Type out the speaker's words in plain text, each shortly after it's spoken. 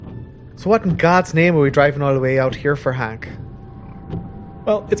So what in God's name are we driving all the way out here for, Hank?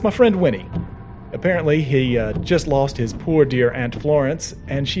 Well, it's my friend Winnie. Apparently, he just lost his poor dear Aunt Florence,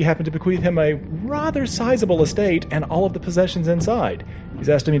 and she happened to bequeath him a rather sizable estate and all of the possessions inside. He's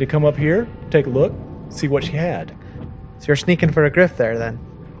asked me to come up here, take a look, see what she had. So you're sneaking for a grift there, then?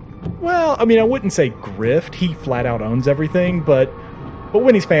 Well, I mean, I wouldn't say grift. He flat out owns everything, but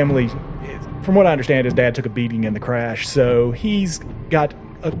Winnie's family, from what I understand, his dad took a beating in the crash, so he's got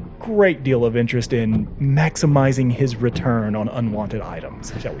a great deal of interest in maximizing his return on unwanted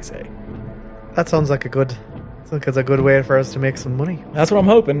items, shall we say. That sounds like a good way for us to make some money. That's what I'm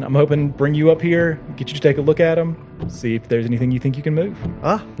hoping. I'm hoping to bring you up here, get you to take a look at them, see if there's anything you think you can move.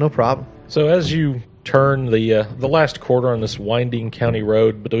 No problem. So as you turn the last quarter on this winding county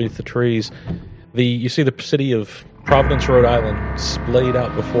road beneath the trees, you see the city of Providence, Rhode Island, splayed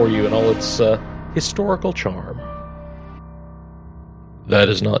out before you in all its historical charm. That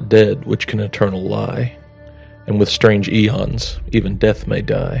is not dead which can eternal lie, and with strange eons even death may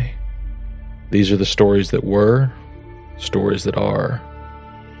die. These are the stories that were, stories that are,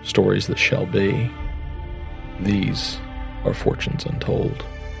 stories that shall be. These are fortunes untold.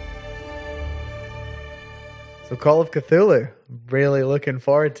 So Call of Cthulhu. Really looking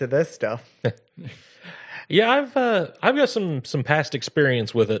forward to this stuff. Yeah, I've got some past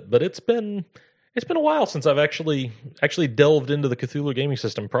experience with it, but it's been a while since I've actually delved into the Cthulhu gaming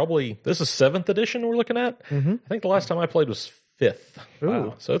system. Probably this is 7th edition we're looking at. Mm-hmm. I think the last time I played was 5th.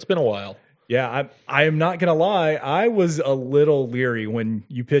 Wow. So it's been a while. Yeah, I am not going to lie. I was a little leery when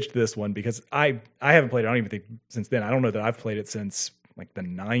you pitched this one because I haven't played it, I don't even think, since then. I don't know that I've played it since like the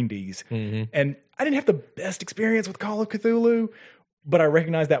 90s. Mm-hmm. And I didn't have the best experience with Call of Cthulhu, but I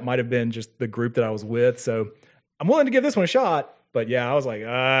recognize that might have been just the group that I was with. So I'm willing to give this one a shot. But yeah, I was like,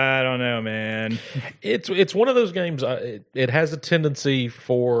 I don't know, man. It's one of those games, it has a tendency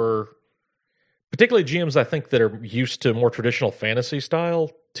for, particularly GMs I think that are used to more traditional fantasy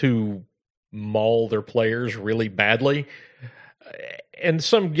style, to maul their players really badly. And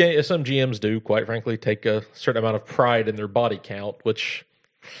some GMs do, quite frankly, take a certain amount of pride in their body count, which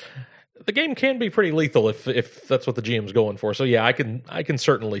the game can be pretty lethal if that's what the GM's going for. So yeah, I can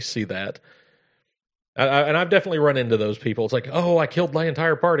certainly see that. And I've definitely run into those people. It's like, oh, I killed my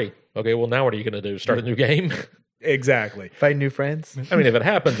entire party. Okay, well, now what are you going to do? Start a new game? Exactly. Find new friends? I mean, if it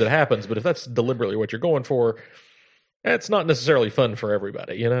happens, it happens. But if that's deliberately what you're going for, it's not necessarily fun for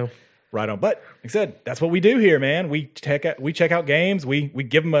everybody, you know? Right on. But like I said, that's what we do here, man. We check out games. We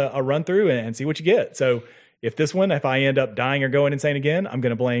give them a run through and see what you get. So if I end up dying or going insane again, I'm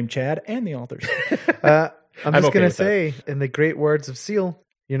going to blame Chad and the authors. I'm just going to say, in the great words of Seal,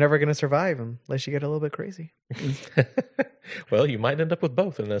 you're never going to survive unless you get a little bit crazy. Well, you might end up with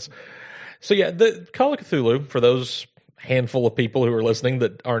both in this. So yeah, the Call of Cthulhu, for those handful of people who are listening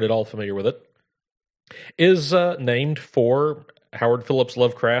that aren't at all familiar with it, is named for Howard Phillips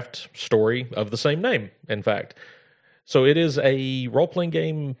Lovecraft story of the same name, in fact. So it is a role-playing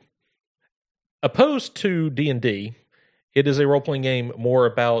game opposed to D&D. It is a role-playing game more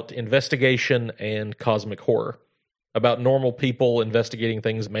about investigation and cosmic horror, about normal people investigating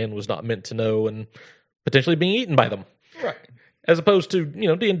things man was not meant to know and potentially being eaten by them. Right. As opposed to,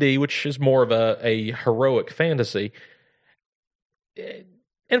 D&D, which is more of a heroic fantasy.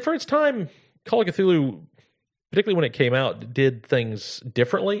 And for its time, Call of Cthulhu, particularly when it came out, did things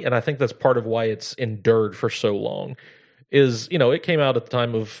differently, and I think that's part of why it's endured for so long. Is, it came out at the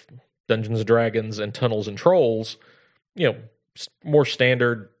time of Dungeons and Dragons and Tunnels and Trolls, more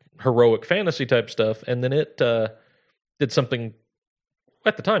standard heroic fantasy type stuff, and then it did something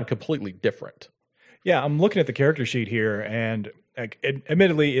at the time completely different. Yeah, I'm looking at the character sheet here, and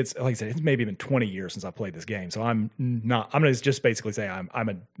admittedly, it's like I said, it's maybe been 20 years since I played this game, so I'm going to just basically say I'm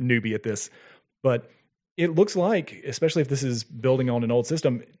a newbie at this, but it looks like, especially if this is building on an old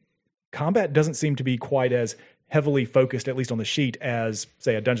system, combat doesn't seem to be quite as heavily focused, at least on the sheet, as,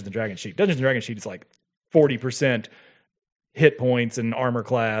 say, a Dungeons & Dragons sheet. Dungeons & Dragons sheet is like 40% hit points and armor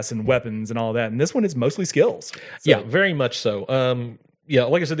class and weapons and all that. And this one is mostly skills. So. Yeah, very much so.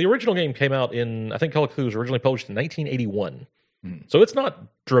 Like I said, the original game came out I think Call of Cthulhu was originally published in 1981. So it's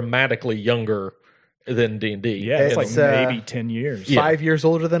not dramatically younger than D&D. Yeah, it's like maybe 10 years. 5 years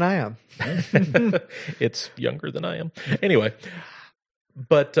older than I am. It's younger than I am. Anyway,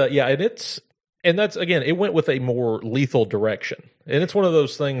 but and that's, again, it went with a more lethal direction. And it's one of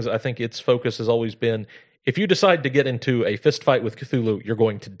those things, I think its focus has always been, if you decide to get into a fist fight with Cthulhu, you're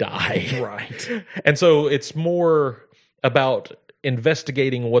going to die. Right. And so it's more about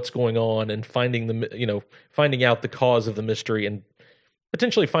investigating what's going on and finding out the cause of the mystery and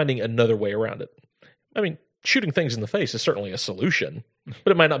potentially finding another way around it. I mean, shooting things in the face is certainly a solution,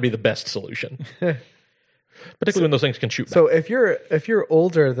 but it might not be the best solution. Particularly when those things can shoot back. So if you're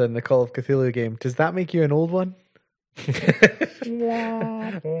older than the Call of Cthulhu game, does that make you an old one?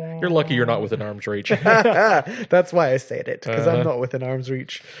 You're lucky you're not within arm's reach. That's why I said it, because I'm not within arm's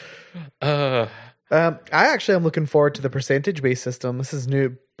reach. I actually am looking forward to the percentage-based system. This is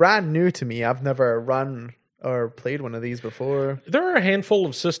brand new to me. I've never run or played one of these before. There are a handful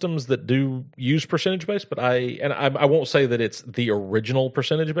of systems that do use percentage-based, but I won't say that it's the original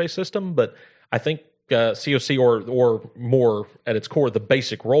percentage-based system, but I think COC or more at its core, the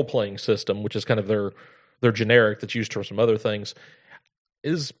basic role-playing system, which is kind of their generic that's used for some other things,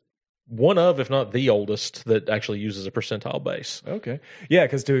 is one of, if not the oldest, that actually uses a percentile base. Okay. Yeah,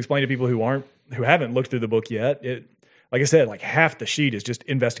 because to explain to people who haven't looked through the book yet, like I said, like half the sheet is just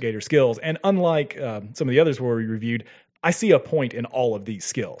investigator skills. And unlike some of the others where we reviewed, I see a point in all of these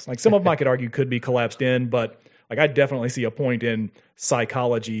skills. Like some of them I could argue could be collapsed in, but like I definitely see a point in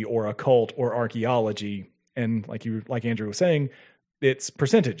psychology or occult or archaeology. And like Andrew was saying, it's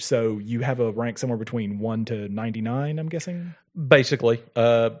percentage. So you have a rank somewhere between 1 to 99, I'm guessing? Basically.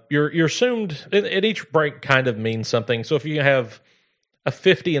 You're assumed, and each rank kind of means something. So if you have a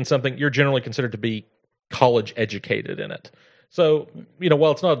 50 in something, you're generally considered to be college educated in it. So,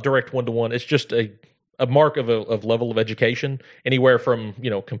 while it's not a direct one-to-one, it's just a mark of level of education, anywhere from,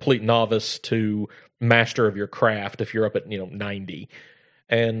 complete novice to master of your craft if you're up at, 90.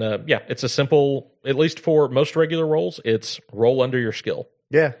 And it's a simple, at least for most regular rolls, it's roll under your skill.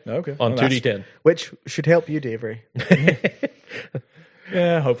 Yeah. Okay. On 2d10. Which should help you, Davery.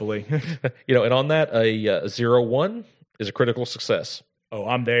 Yeah, hopefully. And on that, a 0-1 is a critical success. Oh,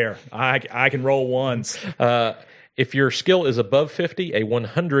 I'm there. I can roll ones. If your skill is above 50, a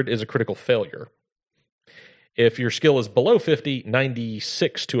 100 is a critical failure. If your skill is below 50,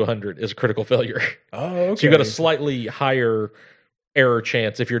 96 to 100 is a critical failure. Oh, okay. So you've got a slightly higher error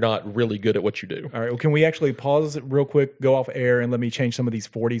chance if you're not really good at what you do. All right. Well, can we actually pause it real quick, go off air, and let me change some of these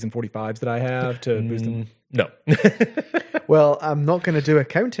 40s and 45s that I have to boost them? No. Well, I'm not going to do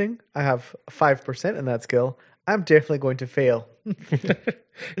accounting. I have 5% in that skill. I'm definitely going to fail.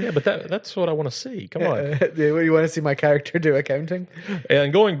 Yeah, but that's what I want to see. Come on. You want to see my character do accounting?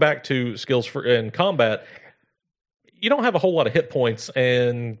 And going back to skills in combat, you don't have a whole lot of hit points,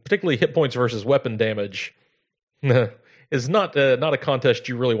 and particularly hit points versus weapon damage is not a contest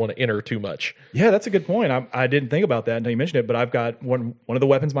you really want to enter too much. Yeah, that's a good point. I didn't think about that until you mentioned it, but I've got one of the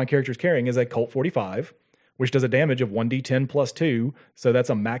weapons my character is carrying is a Colt 45, which does a damage of 1d10 plus 2, so that's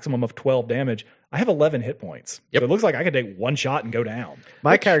a maximum of 12 damage. I have 11 hit points. Yep. So it looks like I could take one shot and go down.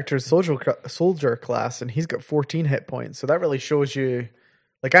 My character is soldier class, and he's got 14 hit points, so that really shows you...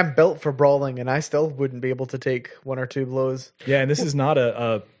 Like, I'm built for brawling, and I still wouldn't be able to take 1 or 2 blows. Yeah, and this is not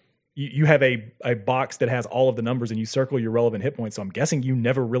you have a box that has all of the numbers, and you circle your relevant hit points, so I'm guessing you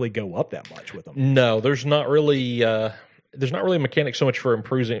never really go up that much with them. No, there's not really a mechanic so much for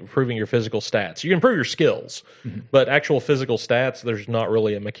improving your physical stats. You can improve your skills, but actual physical stats, there's not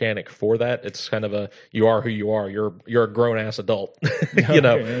really a mechanic for that. It's kind of you are who you are. You're a grown-ass adult,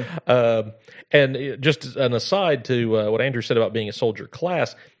 And just an aside to what Andrew said about being a soldier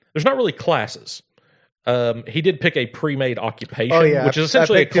class, there's not really classes. He did pick a pre-made occupation, which is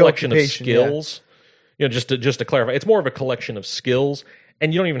essentially a collection of skills. Yeah. Just to clarify, it's more of a collection of skills,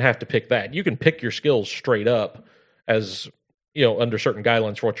 and you don't even have to pick that. You can pick your skills straight up as under certain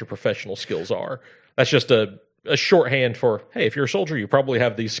guidelines for what your professional skills are. That's just a shorthand for, hey, if you're a soldier, you probably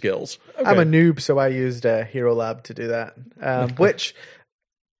have these skills. Okay. I'm a noob, so I used Hero Lab to do that, which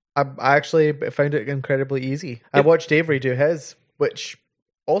I actually found it incredibly easy. I watched Avery do his, which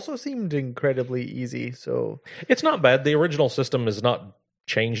also seemed incredibly easy. So it's not bad. The original system has not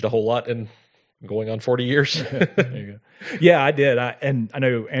changed a whole lot in going on 40 years. There you go. Yeah, I did. And I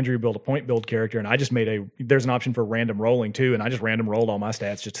know Andrew built a point build character, and I just made there's an option for random rolling too, and I just random rolled all my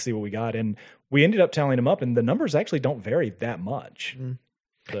stats just to see what we got. And we ended up tallying them up, and the numbers actually don't vary that much.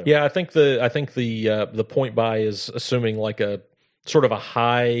 So. Yeah, I think the point buy is assuming like a sort of a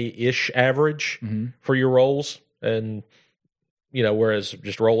high-ish average for your rolls. And whereas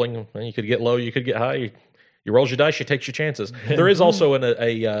just rolling, you could get low, you could get high. You rolls your dice, you take your chances. There is also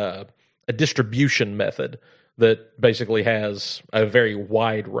a distribution method that basically has a very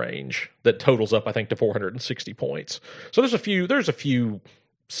wide range that totals up, I think, to 460 points. So there's a few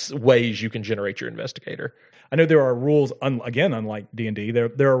ways you can generate your investigator. I know there are rules, unlike D&D,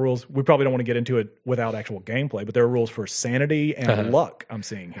 there are rules, we probably don't want to get into it without actual gameplay, but there are rules for sanity and luck I'm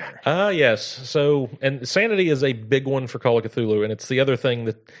seeing here. Yes. So, and sanity is a big one for Call of Cthulhu, and it's the other thing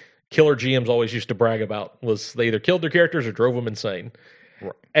that killer GMs always used to brag about, was they either killed their characters or drove them insane.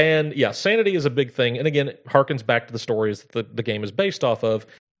 Right. And yeah, sanity is a big thing. And again, it harkens back to the stories that the game is based off of.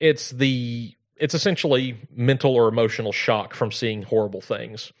 It's essentially mental or emotional shock from seeing horrible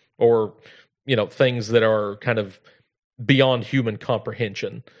things, or things that are kind of beyond human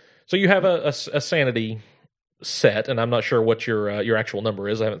comprehension. So you have a sanity set, and I'm not sure what your actual number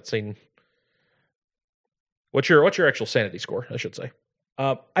is. I haven't seen. What's your actual sanity score, I should say.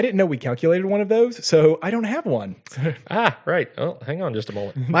 I didn't know we calculated one of those, so I don't have one. Right. Oh, hang on just a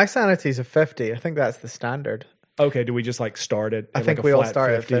moment. My sanity is a 50. I think that's the standard. Okay, do we just start it? I think we all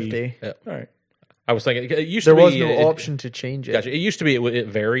start at 50. Yeah. All right. I was thinking it used there to was be, no option to change it. Gotcha. It used to be it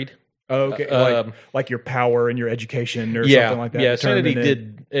varied. Okay, like your power and your education or yeah, something like that. Yeah, sanity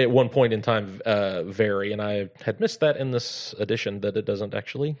did at one point in time vary, and I had missed that in this edition that it doesn't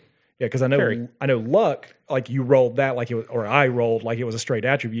actually. Yeah, because I know luck, like you rolled that like it was, or I rolled like it was a straight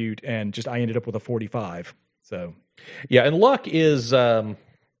attribute, and just I ended up with a 45. So yeah, and luck is to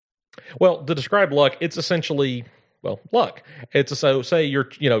describe luck, it's essentially luck. It's say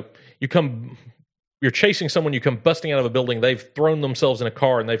you're chasing someone, you come busting out of a building, they've thrown themselves in a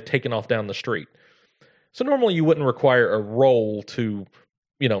car and they've taken off down the street. So normally you wouldn't require a roll to,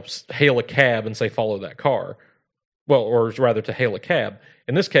 hail a cab and say follow that car. Well, or rather to hail a cab.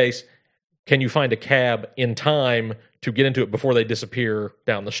 In this case, can you find a cab in time to get into it before they disappear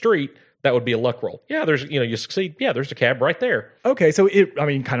down the street? That would be a luck roll. Yeah, there's, you succeed. Yeah, there's a cab right there. Okay, so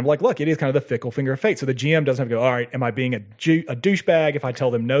kind of like luck. It is kind of the fickle finger of fate. So the GM doesn't have to go, all right, am I being a douchebag if I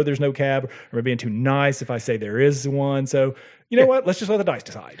tell them no, there's no cab? Or am I being too nice if I say there is one? So, what? Let's just let the dice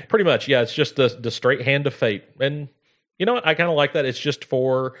decide. Pretty much, yeah. It's just the straight hand of fate. And you know what? I kind of like that. It's just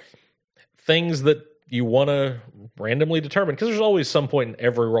for things that you want to randomly determine. Because there's always some point in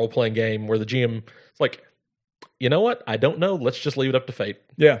every role-playing game where the GM is like, you know what? I don't know. Let's just leave it up to fate.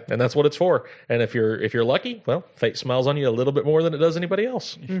 Yeah. And that's what it's for. And if you're lucky, well, fate smiles on you a little bit more than it does anybody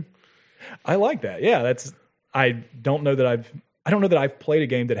else. I like that. Yeah, I don't know that I've played a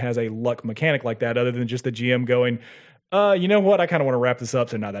game that has a luck mechanic like that, other than just the GM going, you know what? I kind of want to wrap this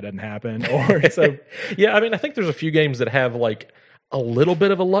up, so now that doesn't happen. Or so yeah, I think there's a few games that have like a little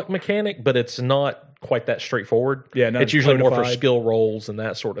bit of a luck mechanic, but it's not quite that straightforward. Yeah, it's usually more for skill rolls and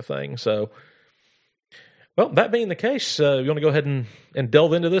that sort of thing. So well, that being the case, you want to go ahead and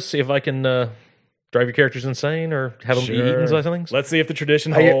delve into this, see if I can drive your characters insane or have them be eaten by things? Let's see if the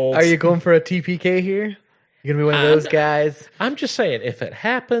tradition holds. Are you going for a TPK here? You're going to be one of those guys? I'm just saying, if it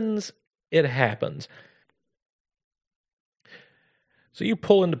happens, it happens. So you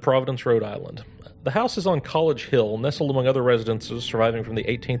pull into Providence, Rhode Island. The house is on College Hill, nestled among other residences surviving from the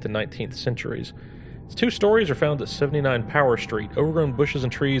 18th and 19th centuries. Its 2 stories are found at 79 Power Street, overgrown bushes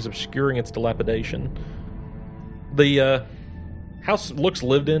and trees obscuring its dilapidation. The house looks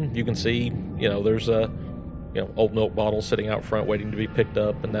lived in. You can see, there's old milk bottles sitting out front waiting to be picked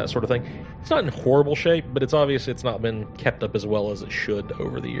up and that sort of thing. It's not in horrible shape, but it's obvious it's not been kept up as well as it should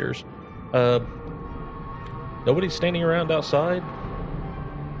over the years. Nobody's standing around outside.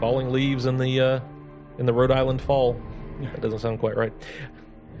 Falling leaves in the Rhode Island fall. That doesn't sound quite right.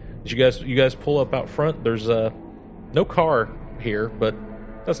 You guys pull up out front. There's no car here, but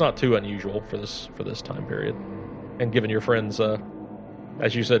that's not too unusual for this time period. And given your friend's,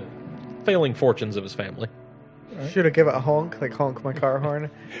 as you said, failing fortunes of his family. Should I give it a honk? Like honk my car horn?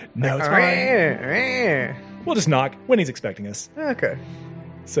 No, it's fine. We'll just knock when he's expecting us. Okay.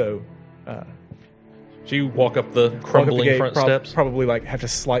 So you walk up the crumbling gate, front steps? Probably have to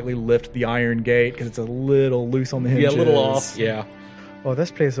slightly lift the iron gate because it's a little loose on the hinges. Yeah, a little off. Yeah. Oh,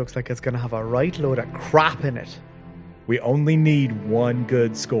 this place looks like it's going to have a right load of crap in it. We only need one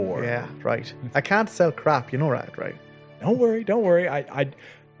good score. Yeah, right. I can't sell crap, you know that, right? Don't worry. I like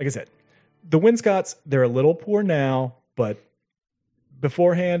I said, the Winscotts, they're a little poor now, but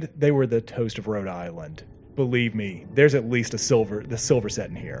beforehand, they were the toast of Rhode Island. Believe me, there's at least the silver set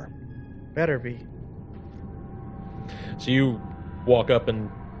in here. Better be. So you walk up and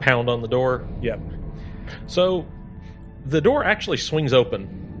pound on the door? Yep. So the door actually swings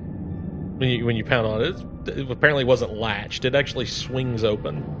open when you pound on it. It apparently wasn't latched. It actually swings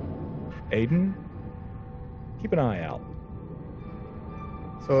open. Aiden, keep an eye out.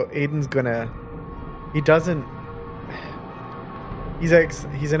 So Aiden's gonna... He's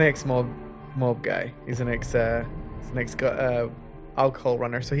an ex-mob guy. He's an ex alcohol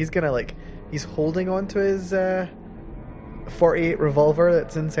runner. So he's gonna he's holding on to his 48 revolver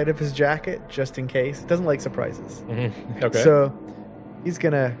that's inside of his jacket just in case. He doesn't like surprises. Mm-hmm. Okay. So he's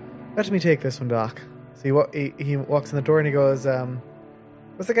gonna... Let me take this one, Doc. So he walks in the door and he goes,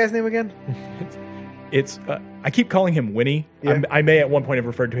 what's the guy's name again? It's I keep calling him Winnie. Yeah. I may at one point have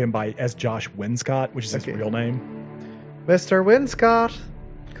referred to him as Josh Winscott, which is his real name. Mr. Winscott,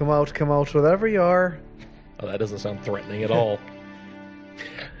 come out, whatever you are. Oh, that doesn't sound threatening at all.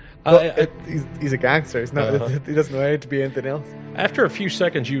 Well, he's a gangster. He's not, He doesn't know how to be anything else. After a few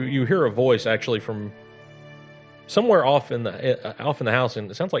seconds, you hear a voice actually from somewhere off in the house, and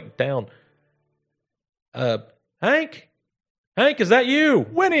it sounds like down. Hank, is that you?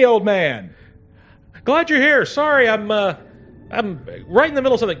 Winnie, old man. Glad you're here. Sorry, I'm right in the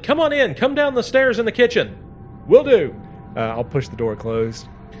middle of something. Come on in. Come down the stairs in the kitchen. Will do. I'll push the door closed.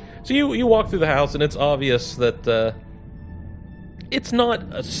 So you walk through the house, and it's obvious that it's not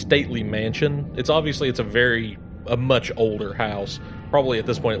a stately mansion. It's a much older house. Probably at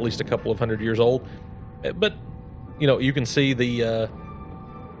this point at least a couple of 100 years old. But you can see the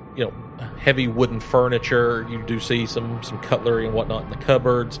heavy wooden furniture. You do see some cutlery and whatnot in the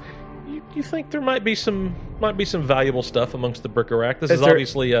cupboards. You think there might be some valuable stuff amongst the bric-a-brac. This is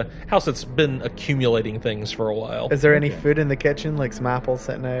obviously a house that's been accumulating things for a while. Is there any food in the kitchen, like some apples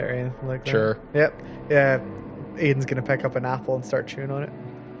sitting out or anything like that? Sure. Yep. Yeah. Aiden's gonna pick up an apple and start chewing on it.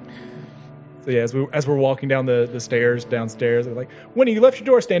 So yeah, as we're walking down the stairs downstairs, we're like, Winnie, you left your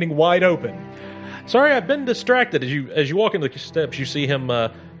door standing wide open. Sorry, I've been distracted. As you walk into the steps, you see him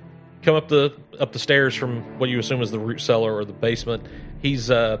come up the stairs from what you assume is the root cellar or the basement. He's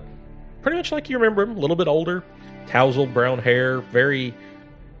pretty much like you remember him, a little bit older, tousled brown hair, very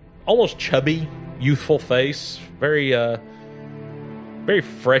almost chubby, youthful face, very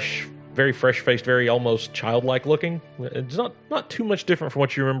fresh-faced, very almost childlike looking. It's not too much different from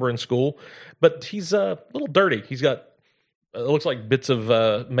what you remember in school, but he's a little dirty. He's got it looks like bits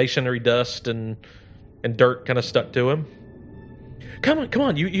of masonry dust and dirt kind of stuck to him. Come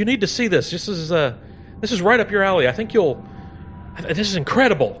on, you need to see this. This is right up your alley. I think this is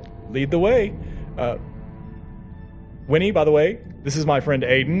incredible. Lead the way. Winnie, by the way, this is my friend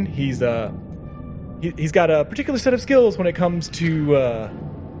Aiden. He's got a particular set of skills when it comes to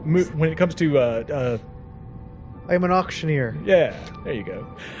I'm an auctioneer. Yeah, there you go.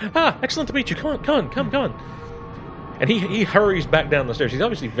 Excellent to meet you. Come on. And he hurries back down the stairs. He's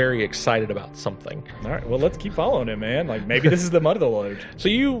obviously very excited about something. All right, well, let's keep following him, man. Like, maybe this is the mud of the load. So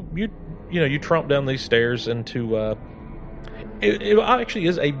you tromp down these stairs into it actually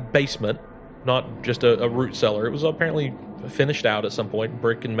is a basement, not just a root cellar. It was apparently finished out at some point,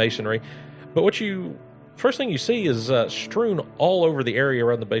 brick and masonry. But first thing you see is strewn all over the area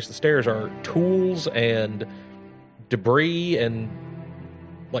around the base of the stairs are tools and debris and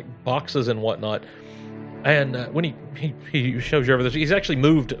like boxes and whatnot. And when he shows you over this, he's actually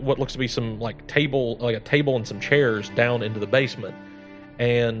moved what looks to be some like a table and some chairs down into the basement.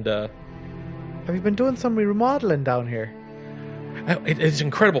 And have you been doing some remodeling down here? It's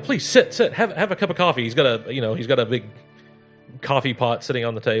incredible. Please sit. Have a cup of coffee. He's got a big coffee pot sitting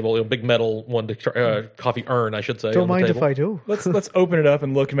on the table, a big metal one to coffee urn, I should say. Don't mind if I do. Let's open it up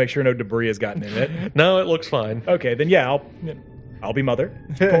and look and make sure no debris has gotten in it. No, it looks fine. Okay, then yeah, I'll be mother.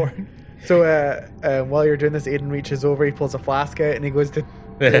 So while you're doing this, Aiden reaches over, he pulls a flask out, and he goes to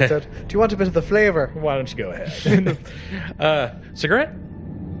do you want a bit of the flavor? Why don't you go ahead? Cigarette?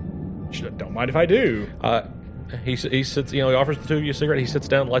 Don't mind if I do. He sits, he offers the two of you a cigarette. He sits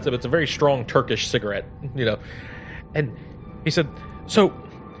down, lights up. It's a very strong Turkish cigarette, And he said, "So,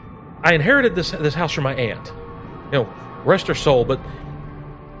 I inherited this house from my aunt. Rest her soul, but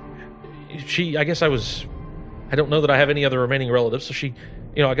I don't know that I have any other remaining relatives. So she,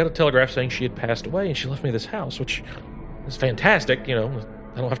 I got a telegraph saying she had passed away, and she left me this house, which is fantastic. I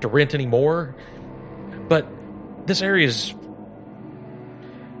don't have to rent anymore. But this area is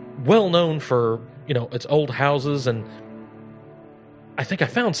well known for." It's old houses, and I think I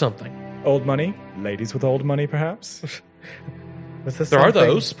found something. Old money? Ladies with old money, perhaps? There are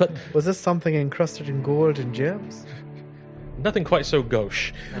those, but... Was this something encrusted in gold and gems? Nothing quite so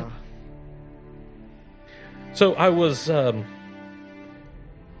gauche. Oh. So I was... not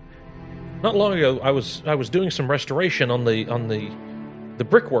long ago, I was doing some restoration on the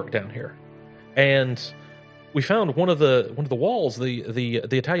brickwork down here, and... we found one of the walls. The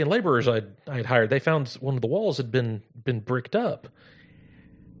Italian laborers I had hired. They found one of the walls had been bricked up,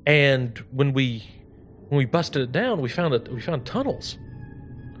 and when we busted it down, we found tunnels.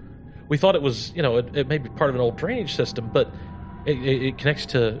 We thought it was it may be part of an old drainage system, but it connects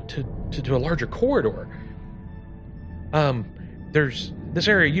to a larger corridor. This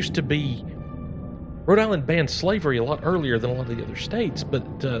area used to be Rhode Island banned slavery a lot earlier than a lot of the other states, but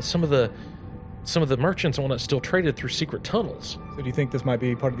some of the merchants and whatnot still traded through secret tunnels. So do you think this might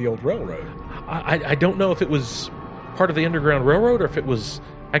be part of the old railroad? I don't know if it was part of the Underground Railroad or if it was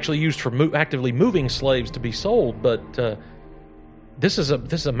actually used for actively moving slaves to be sold, but this is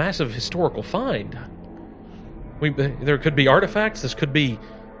a massive historical find. There could be artifacts. This could be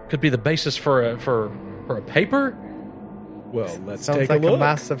the basis for a paper. Well, let's Sounds take like a look. a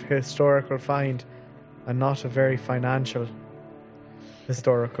massive historical find, and not a very financial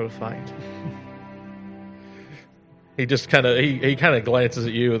historical find. He just kind of glances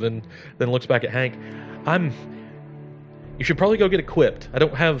at you, and then looks back at Hank. You should probably go get equipped.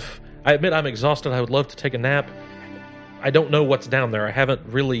 I admit I'm exhausted. I would love to take a nap. I don't know what's down there. I haven't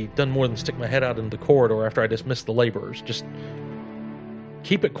really done more than stick my head out into the corridor after I dismissed the laborers. Just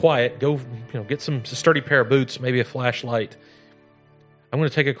keep it quiet. Go, get some sturdy pair of boots, maybe a flashlight. I'm going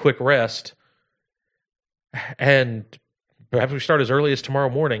to take a quick rest, and perhaps we start as early as tomorrow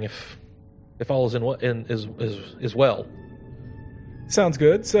morning if all is well. Sounds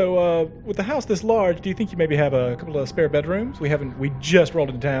good. So, with the house this large, do you think you maybe have a couple of spare bedrooms? We just rolled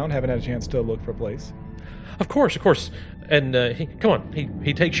into town, haven't had a chance to look for a place. Of course. And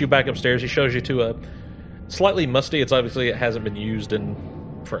he takes you back upstairs. He shows you to a slightly musty. It hasn't been used in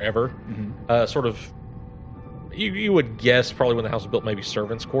forever. Mm-hmm. Sort of, you would guess probably when the house was built, maybe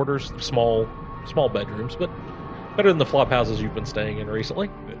servants' quarters, small bedrooms, but better than the flop houses you've been staying in recently.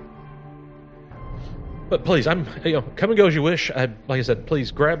 But please, come and go as you wish. Like I said,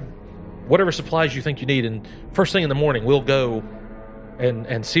 please grab whatever supplies you think you need, and first thing in the morning, we'll go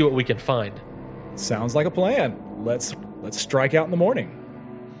and see what we can find. Sounds like a plan. Let's strike out in the morning.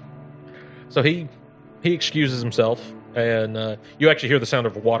 So he excuses himself, and you actually hear the sound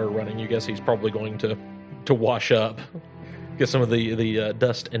of water running. You guess he's probably going to wash up, get some of the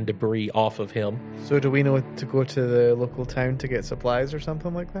dust and debris off of him. So do we know to go to the local town to get supplies or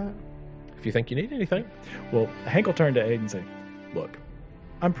something like that? If you think you need anything. Well, Hank will turn to Aiden and say, look,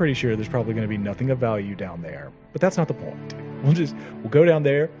 I'm pretty sure there's probably going to be nothing of value down there, but that's not the point. We'll go down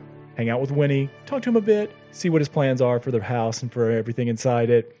there, hang out with Winnie, talk to him a bit, see what his plans are for the house and for everything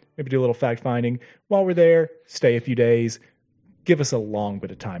inside it, maybe do a little fact-finding. While we're there, stay a few days, give us a long bit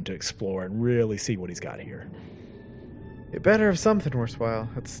of time to explore and really see what he's got here. It better have something worthwhile.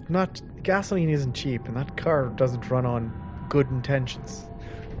 Gasoline isn't cheap, and that car doesn't run on good intentions.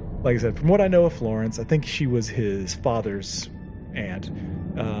 Like I said, from what I know of Florence, I think she was his father's aunt.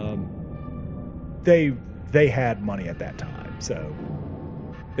 They had money at that time, so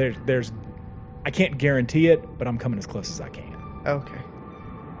there's I can't guarantee it, but I'm coming as close as I can. Okay.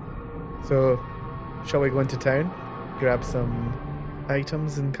 So, shall we go into town, grab some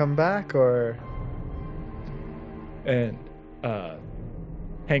items, and come back, or? And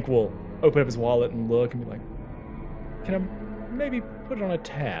Hank will open up his wallet and look and be like, "Can I maybe put it on a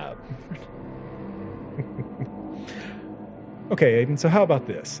tab?" Okay, Aiden, so how about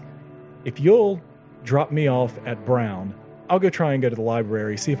this? If you'll drop me off at Brown, I'll go try and go to the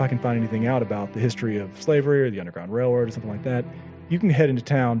library, see if I can find anything out about the history of slavery or the Underground Railroad or something like that. You can head into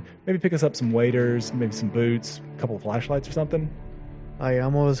town, maybe pick us up some waders, maybe some boots, a couple of flashlights or something.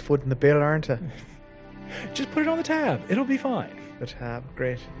 I'm always footing the bill, aren't I? Just put it on the tab. It'll be fine. The tab,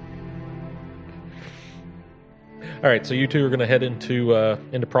 great. All right, so you two are going to head into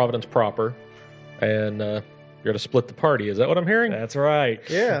Providence proper, and you're going to split the party. Is that what I'm hearing? That's right.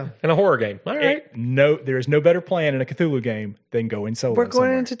 Yeah. In a horror game. All right. There is no better plan in a Cthulhu game than going solo. We're going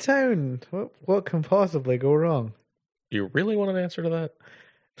somewhere. into town. What can possibly go wrong? You really want an answer to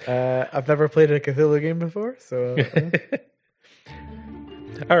that? I've never played a Cthulhu game before, so...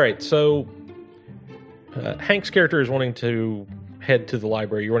 All right, so Hank's character is wanting to head to the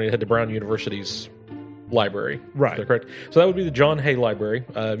library. You're wanting to head to Brown University's library. Right. Is that correct? So that would be the John Hay Library.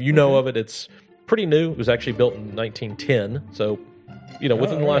 You know of it. It's pretty new. It was actually built in 1910, so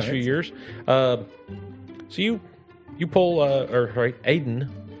within the last few years. So you pull, Aiden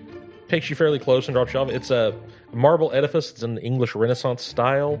takes you fairly close and drops you off. It's a marble edifice. It's in the English Renaissance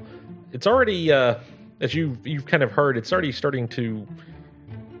style. It's already, as you've kind of heard, it's already starting to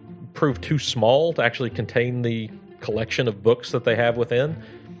prove too small to actually contain the collection of books that they have within.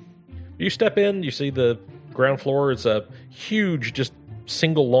 You step in, you see the ground floor is a huge, just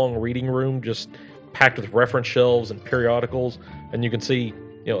single long reading room, just packed with reference shelves and periodicals, and you can see,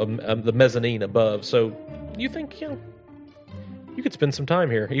 the mezzanine above. So you think, you could spend some time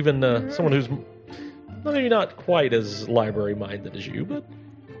here. Even someone who's maybe not quite as library minded as you, but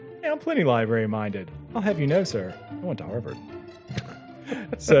yeah, I'm plenty library minded. I'll have you know, sir, I went to Harvard.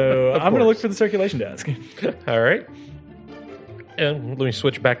 So I'm going to look for the circulation desk. All right. And let me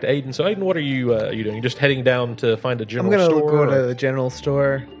switch back to Aiden. So, Aiden, what are you doing? You're just heading down to find a general store? I'm going to go to the general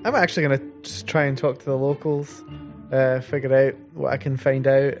store. I'm actually going to just try and talk to the locals, figure out what I can find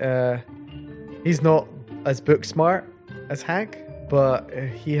out. He's not as book smart as Hank, but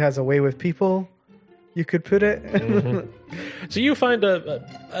he has a way with people, you could put it. So you find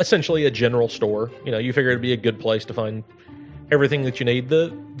essentially a general store. You figure it'd be a good place to find everything that you need.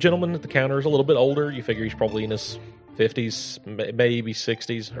 The gentleman at the counter is a little bit older. You figure he's probably in his 50s, maybe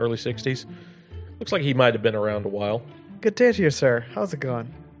 60s, early 60s. Looks like he might have been around a while. Good day to you, sir. How's it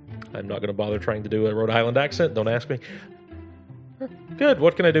going? I'm not going to bother trying to do a Rhode Island accent. Don't ask me. Good.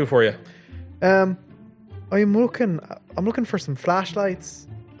 What can I do for you? I'm looking for some flashlights,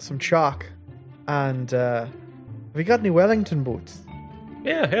 some chalk, and have you got any Wellington boots?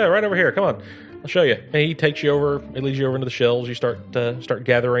 Yeah, right over here. Come on, I'll show you. And he takes you over. He leads you over into the shelves. You start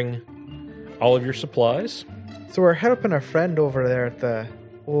gathering all of your supplies. So we're helping our friend over there at the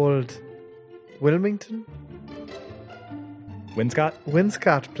old Wilmington?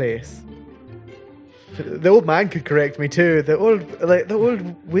 Winscott place. The old man could correct me too. The old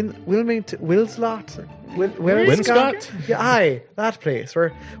Wilmington Wilslot. Winscott? Yeah, aye, that place.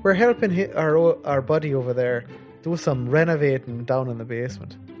 We're helping our buddy over there do some renovating down in the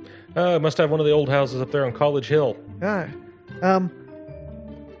basement. Must have one of the old houses up there on College Hill. Yeah.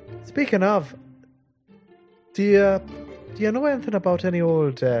 Speaking of, do you know anything about any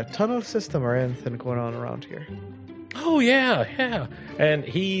old tunnel system or anything going on around here? Oh, yeah. And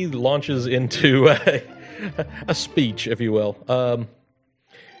he launches into a speech, if you will.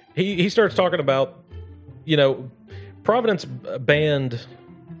 He starts talking about, Providence banned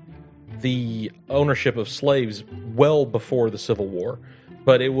the ownership of slaves well before the Civil War,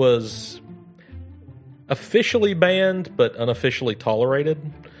 but it was officially banned but unofficially tolerated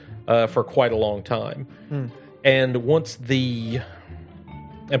for quite a long time. And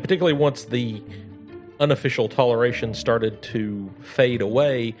particularly once the unofficial toleration started to fade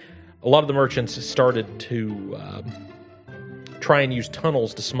away, a lot of the merchants started to try and use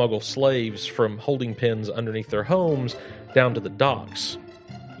tunnels to smuggle slaves from holding pens underneath their homes down to the docks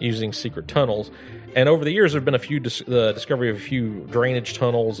using secret tunnels. And over the years, there have been the discovery of a few drainage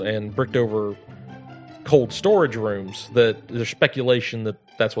tunnels and bricked over cold storage rooms that there's speculation that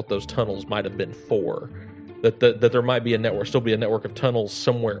that's what those tunnels might have been for. That there might be still be a network of tunnels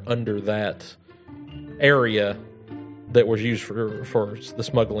somewhere under that area that was used for the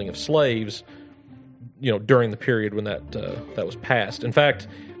smuggling of slaves, during the period when that was passed. In fact,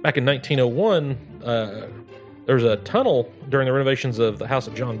 back in 1901, there was a tunnel during the renovations of the house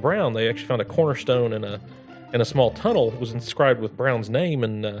of John Brown. They actually found a cornerstone and a small tunnel. It was inscribed with Brown's name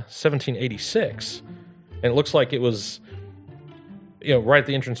in 1786, and it looks like it was right at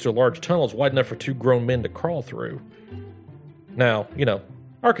the entrance to a large tunnel. It's wide enough for two grown men to crawl through. Now,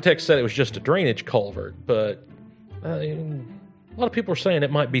 architects said it was just a drainage culvert, but a lot of people are saying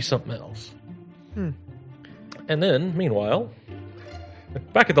it might be something else. And then, meanwhile,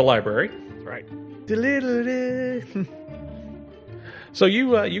 back at the library, right? So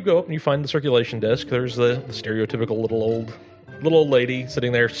you go up and you find the circulation desk. There's the stereotypical little old lady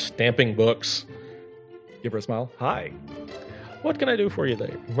sitting there stamping books. Give her a smile. Hi. What can I do for you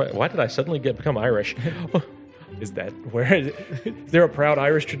there? Why did I suddenly become Irish? Is there a proud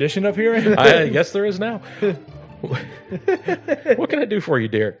Irish tradition up here? Yes, there is now. What can I do for you,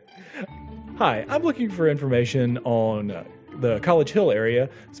 dear? Hi, I'm looking for information on the College Hill area,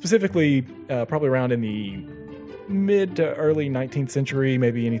 specifically probably around in the mid to early 19th century,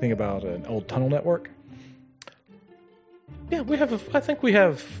 maybe anything about an old tunnel network. Yeah, we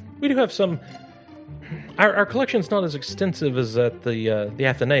do have some. Our collection's not as extensive as at the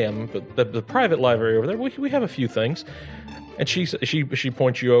Athenaeum, but the private library over there, we have a few things. And she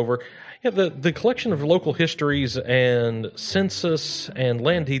points you over. Yeah, the collection of local histories and census and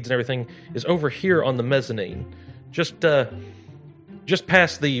land deeds and everything is over here on the mezzanine, just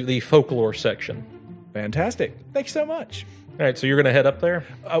past the folklore section. Fantastic! Thank you so much. All right, so you're going to head up there?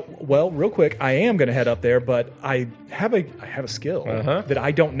 Well, real quick, I am going to head up there, but I have a skill that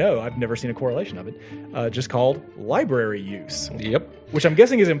I don't know. I've never seen a correlation of it. Just called library use. Yep. Which I'm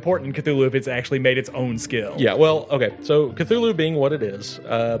guessing is important in Cthulhu if it's actually made its own skill. Yeah, well, okay. So Cthulhu being what it is,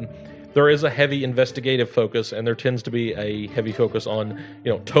 there is a heavy investigative focus, and there tends to be a heavy focus on,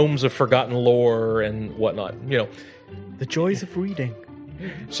 tomes of forgotten lore and whatnot. The joys of reading.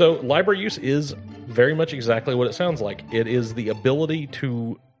 So library use is very much exactly what it sounds like. It is the ability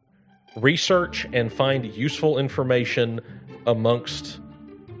to research and find useful information amongst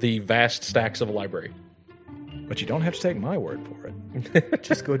the vast stacks of a library. But you don't have to take my word for it.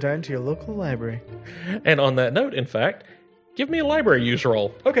 Just go down to your local library. And on that note, in fact, give me a library use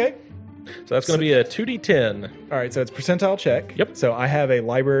roll. Okay. So that's going to be a 2d10. All right, so it's percentile check. Yep. So I have a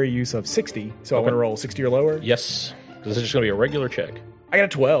library use of 60, so I want to roll 60 or lower? Yes, because it's just going to be a regular check. I got a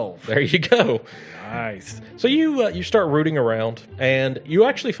 12. There you go. Nice. So you start rooting around, and you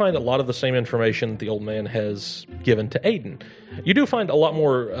actually find a lot of the same information the old man has given to Aiden. You do find a lot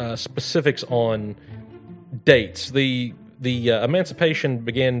more specifics on dates. The emancipation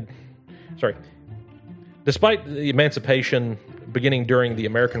began. Sorry. Despite the emancipation beginning during the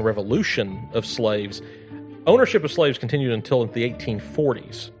American Revolution of slaves, ownership of slaves continued until the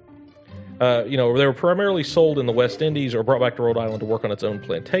 1840s. They were primarily sold in the West Indies or brought back to Rhode Island to work on its own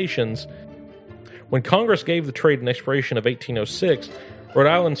plantations. When Congress gave the trade an expiration of 1806, Rhode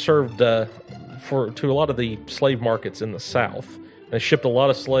Island served to a lot of the slave markets in the South. They shipped a lot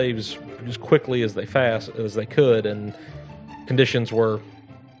of slaves as quickly as they could, and conditions were,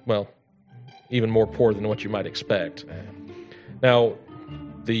 well, even more poor than what you might expect. Now,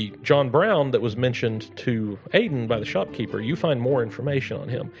 the John Brown that was mentioned to Aiden by the shopkeeper, you find more information on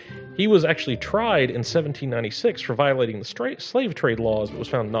him. He was actually tried in 1796 for violating the slave trade laws, but was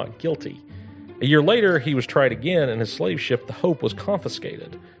found not guilty. A year later, he was tried again, and his slave ship, the Hope, was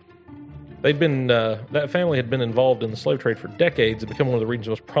confiscated. That family had been involved in the slave trade for decades and become one of the region's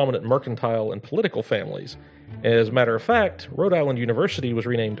most prominent mercantile and political families. As a matter of fact, Rhode Island University was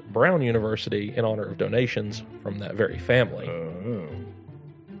renamed Brown University in honor of donations from that very family.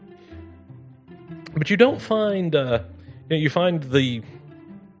 But you don't find, you find the,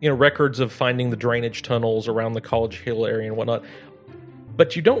 records of finding the drainage tunnels around the College Hill area and whatnot.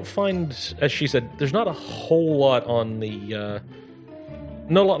 But you don't find, as she said, there's not a whole lot on the,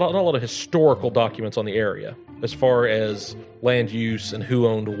 not a lot of historical documents on the area as far as land use and who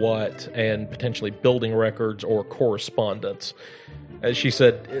owned what and potentially building records or correspondence. As she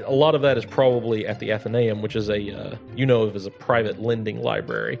said, a lot of that is probably at the Athenaeum, which is as a private lending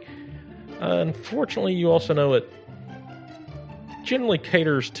library. Unfortunately, you also know it generally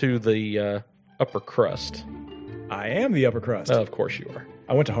caters to the upper crust. I am the upper crust. Of course you are.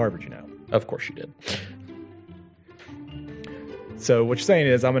 I went to Harvard, Of course you did. So what you're saying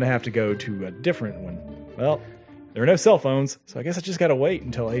is I'm going to have to go to a different one. Well, there are no cell phones, so I guess I just got to wait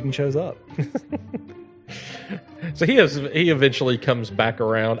until Aiden shows up. So he eventually comes back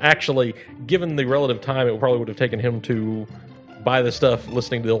around. Actually, given the relative time, it probably would have taken him to buy the stuff,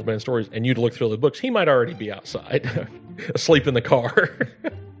 listening to the old man's stories, and you to look through the books. He might already be outside, asleep in the car.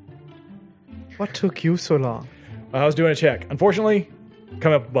 What took you so long? I was doing a check. Unfortunately,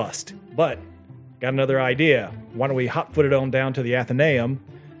 come up bust. But got another idea. Why don't we hot-foot it on down to the Athenaeum?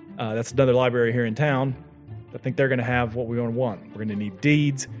 That's another library here in town. I think they're going to have what we're going to want. We're going to need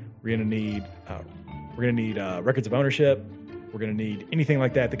deeds. We're going to need records of ownership. We're going to need anything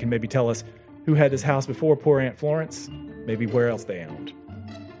like that can maybe tell us who had this house before poor Aunt Florence, maybe where else they owned.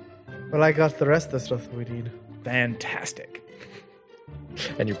 Well, I got the rest of the stuff we need. Fantastic.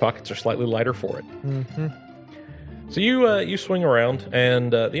 And your pockets are slightly lighter for it. Mm-hmm. So you swing around,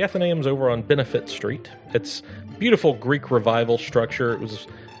 and the Athenaeum's over on Benefit Street. It's a beautiful Greek revival structure.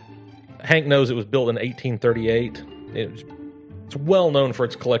 Hank knows it was built in 1838. It's well known for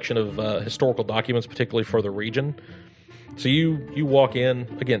its collection of historical documents, particularly for the region. So you walk in,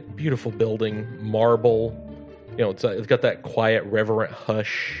 again, beautiful building, marble. It's got that quiet, reverent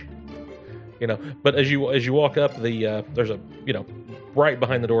hush. But as you walk up, there's a right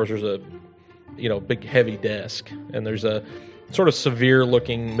behind the doors there's a big heavy desk, and there's a sort of severe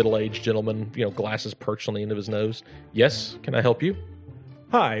looking middle-aged gentleman, glasses perched on the end of his nose. Yes, can I help you?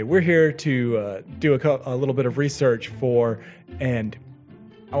 Hi, we're here to do a little bit of research and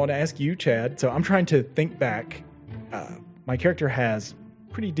I want to ask you, Chad. So I'm trying to think back. My character has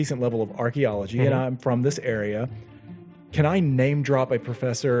pretty decent level of archaeology, and I'm from this area. Can I name drop a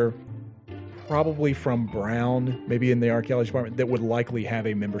professor, probably from Brown, maybe in the archaeology department, that would likely have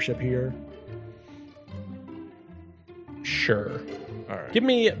a membership here? Sure. All right. Give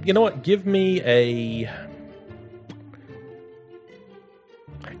me a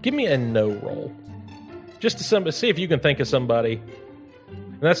no roll, just to see if you can think of somebody.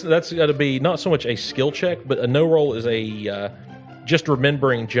 And that's got to be not so much a skill check, but a no roll is a just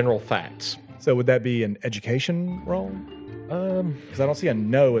remembering general facts. So would that be an education roll? Because I don't see a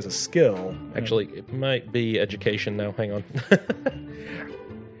no as a skill. Actually, it might be education now. Hang on.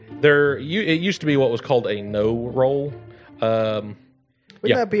 It used to be what was called a no roll. Wouldn't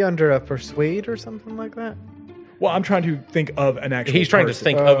that be under a persuade or something like that? Well, I'm trying to think of an actual He's trying person. to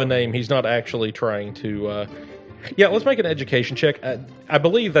think of a name. He's not actually trying to... let's make an education check. I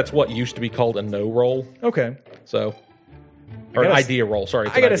believe that's what used to be called a no roll. Okay. So... Or an idea roll, sorry.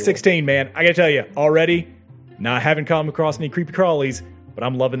 I got a 16, man. I got to tell you, already, not having come across any creepy crawlies, but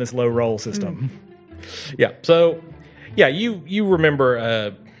I'm loving this low roll system. Yeah, so... Yeah, you remember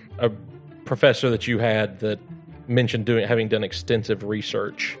a professor that you had that mentioned having done extensive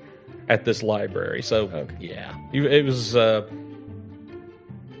research at this library. So yeah, it was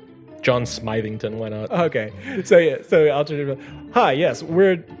John Smithington. Why not? Okay, so I'll just, hi, yes,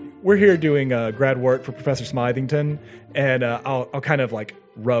 we're here doing grad work for Professor Smithington, and I'll kind of like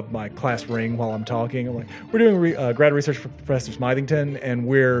rub my class ring while I'm talking. I'm like, we're doing grad research for Professor Smithington, and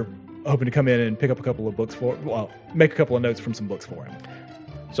we're hoping to come in and pick up a couple of books make a couple of notes from some books for him.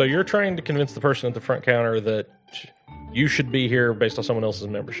 So you're trying to convince the person at the front counter that you should be here based on someone else's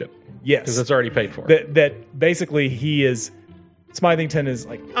membership. Yes, because it's already paid for. That basically Smithington is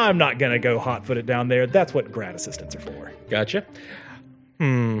like, I'm not going to go hot-footed down there. That's what grad assistants are for. Gotcha.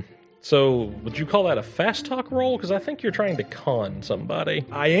 So would you call that a fast talk roll? Because I think you're trying to con somebody.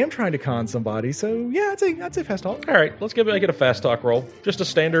 I am trying to con somebody, so yeah, I'd say fast talk. All right, let's make it a fast talk roll. Just a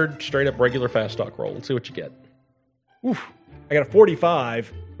standard, straight-up, regular fast talk roll. Let's see what you get. Oof. I got a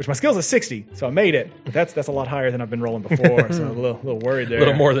 45, which my skill's a 60, so I made it. But that's a lot higher than I've been rolling before, so I'm a little worried there. A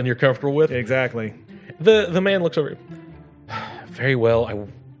little more than you're comfortable with? Exactly. The man looks over. Very well.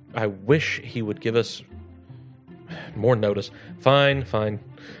 I wish he would give us more notice. Fine.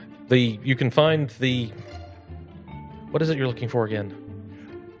 You can find the... What is it you're looking for again?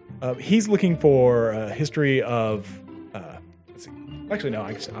 He's looking for a history of... let's see. Actually, no.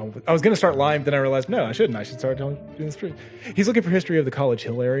 I was going to start lying, but then I realized, no, I shouldn't. I should start doing this. He's looking for history of the College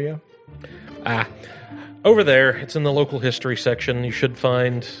Hill area. Over there. It's in the local history section. You should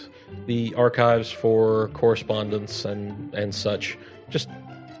find the archives for correspondence and such. Just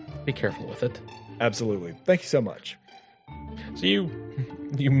be careful with it. Absolutely. Thank you so much. So you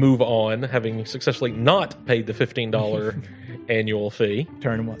move on, having successfully not paid the $15 annual fee.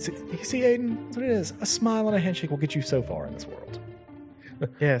 Turn and once. You see, Aiden, that's what it is. A smile and a handshake will get you so far in this world.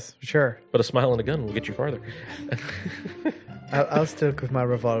 Yes, sure. But a smile and a gun will get you farther. I'll stick with my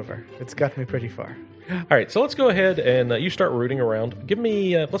revolver. It's got me pretty far. All right, so let's go ahead and you start rooting around. Give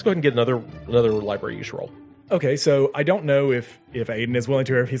me. Let's go ahead and get another library use roll. Okay, so I don't know if Aiden is willing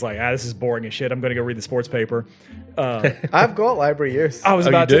to, or if he's like, this is boring as shit. I'm going to go read the sports paper. I've got library use. I was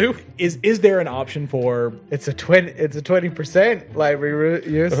about to. Is there an option for? It's a 20% library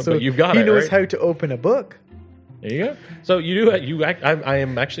use. So but you've got he it. knows right? how to open a book. There you go. So you do. I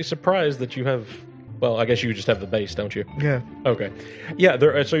am actually surprised that you have. Well, I guess you just have the base, don't you? Yeah. Okay. Yeah.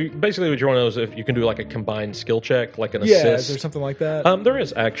 So basically, what you want to know is if you can do like a combined skill check, like an Yeah, assist. is there something like that? There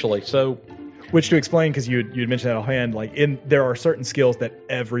is actually. So. Which, to explain, because you'd mentioned that offhand, like there are certain skills that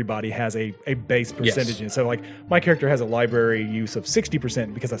everybody has a base percentage in. So, like my character has a library use of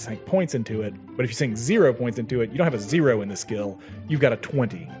 60% because I sank points into it. But if you sink 0 points into it, you don't have a 0 in the skill. You've got a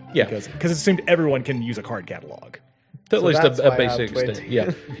 20. Yeah, because it's assumed everyone can use a card catalog. At least a basic extent.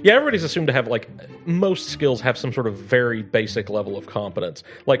 Yeah, yeah. Everybody's assumed to have most skills have some sort of very basic level of competence.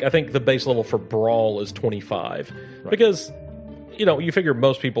 Like I think the base level for brawl is 25 because. You figure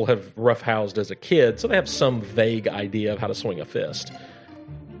most people have roughhoused as a kid, so they have some vague idea of how to swing a fist.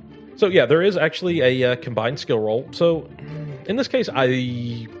 So yeah, there is actually a combined skill roll. So in this case,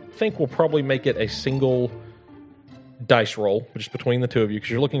 I think we'll probably make it a single dice roll, just between the two of you, because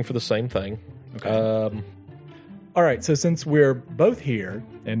you're looking for the same thing. Okay. All right, so since we're both here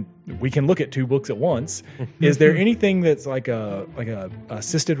and we can look at 2 books at once, is there anything that's like a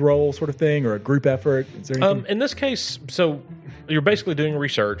assisted roll sort of thing or a group effort? Is there anything? In this case, so you're basically doing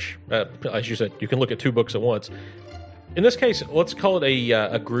research. As you said, you can look at 2 books at once. In this case, let's call it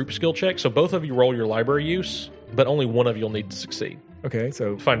a group skill check. So both of you roll your library use, but only one of you will need to succeed. Okay,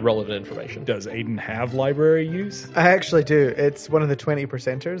 so find relevant information. Does Aiden have library use? I actually do. It's one of the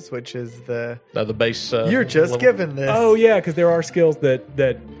 20%ers, which is the base. You're just given this. Oh yeah, because there are skills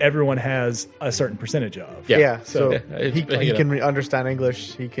that everyone has a certain percentage of. Yeah. So he know. can understand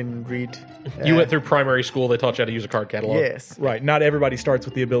English. He can read. You went through primary school. They taught you how to use a card catalog. Yes. Right. Not everybody starts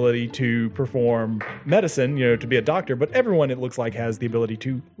with the ability to perform medicine, to be a doctor, but everyone, it looks like, has the ability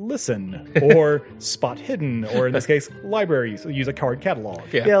to listen or spot hidden, or in this case, library. So use a card catalog.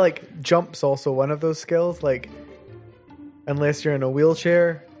 Yeah, like jump's also one of those skills. Like, unless you're in a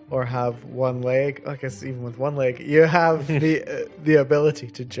wheelchair or have one leg, I guess even with one leg, you have the ability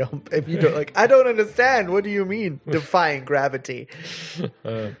to jump. If you don't, I don't understand. What do you mean, defying gravity?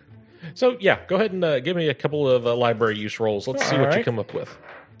 So yeah, go ahead and give me a couple of library use rolls. Let's see what you come up with.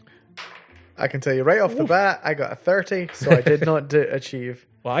 I can tell you right off the bat, I got a 30, so I did not achieve.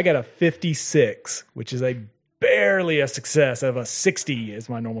 Well, I got a 56, which is barely a success. Of a 60 is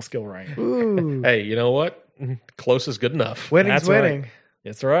my normal skill rank. Ooh. Hey, you know what? Close is good enough. Winning's winning. Right.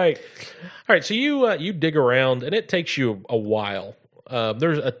 That's right. All right, so you dig around, and it takes you a while.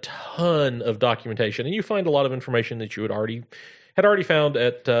 There's a ton of documentation, and you find a lot of information that you had already found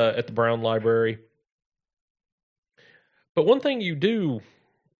at the Brown Library. But one thing you do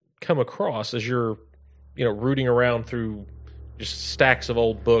come across as you're, rooting around through just stacks of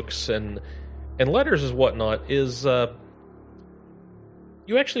old books and letters and whatnot is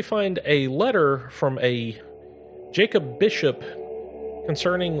you actually find a letter from a Jacob Bishop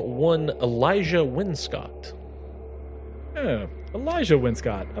concerning one Elijah Winscott. Oh, Elijah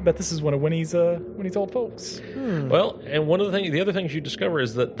Winscott. I bet this is one of Winnie's old folks. Well, and the other things you discover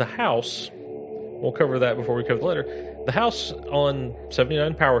is that the house, we'll cover that before we cover the letter, the house on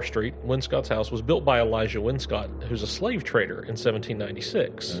 79 Power Street, Winscott's house, was built by Elijah Winscott, who's a slave trader in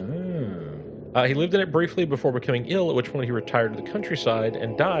 1796. He lived in it briefly before becoming ill, at which point he retired to the countryside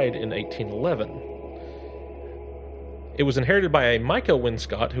and died in 1811. It was inherited by a Micah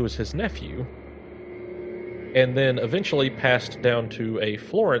Winscott, who was his nephew, and then eventually passed down to a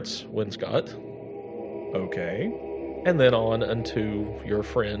Florence Winscott. Okay. And then on unto your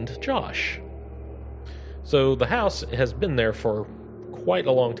friend Josh. So the house has been there for quite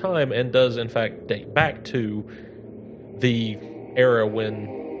a long time and does in fact date back to the era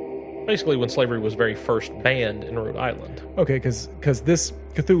when slavery was very first banned in Rhode Island. Okay, because this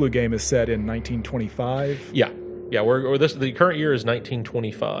Cthulhu game is set in 1925. Yeah. The current year is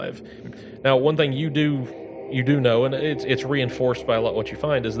 1925. Now, one thing you do know, and it's reinforced by a lot what you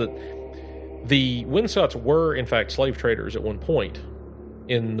find, is that the Winscotts were in fact slave traders at one point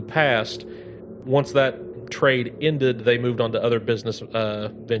in the past. Once that trade ended, they moved on to other business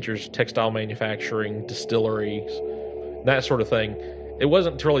ventures, textile manufacturing, distilleries, that sort of thing. It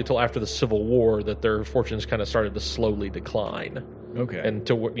wasn't really till after the Civil War that their fortunes kind of started to slowly decline. Okay. And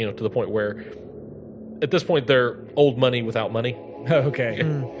to the point where, at this point, they're old money without money. Okay.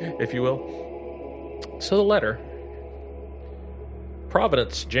 If you will. So the letter.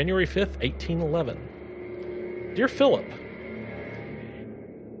 Providence, January 5th, 1811. Dear Philip,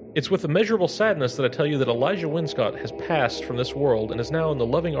 it's with immeasurable sadness that I tell you that Elijah Winscott has passed from this world and is now in the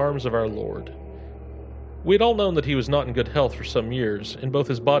loving arms of our Lord. We had all known that he was not in good health for some years, in both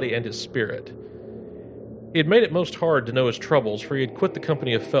his body and his spirit. He had made it most hard to know his troubles, for he had quit the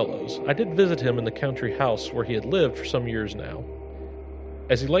company of fellows. I did visit him in the country house where he had lived for some years now.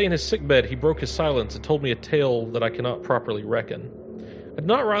 As he lay in his sick bed, he broke his silence and told me a tale that I cannot properly reckon. I do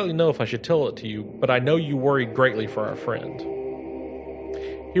not rightly know if I should tell it to you, but I know you worried greatly for our friend.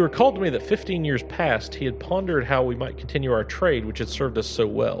 He recalled to me that 15 years past he had pondered how we might continue our trade which had served us so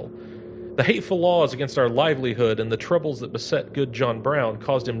well. The hateful laws against our livelihood and the troubles that beset good John Brown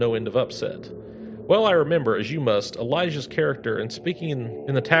caused him no end of upset. Well, I remember, as you must, Elijah's character and speaking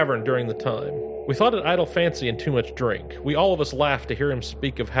in the tavern during the time. We thought it idle fancy and too much drink. We all of us laughed to hear him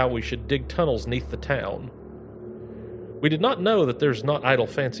speak of how we should dig tunnels neath the town. We did not know that there's not idle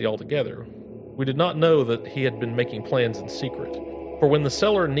fancy altogether. We did not know that he had been making plans in secret. For when the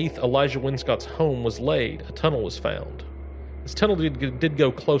cellar neath Elijah Winscott's home was laid, a tunnel was found. This tunnel did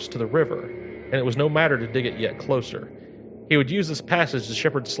go close to the river, and it was no matter to dig it yet closer. He would use this passage to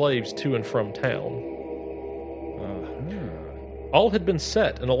shepherd slaves to and from town. All had been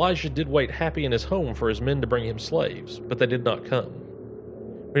set, and Elijah did wait happy in his home for his men to bring him slaves, but they did not come.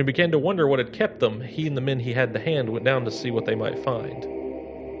 When he began to wonder what had kept them, he and the men he had to hand went down to see what they might find.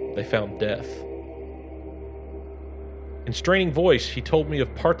 They found death. In straining voice, he told me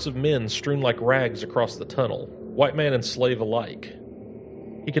of parts of men strewn like rags across the tunnel, white man and slave alike.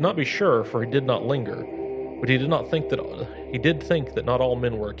 He could not be sure, for he did not linger, but he did think that not all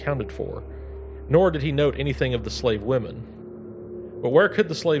men were accounted for, nor did he note anything of the slave women. But where could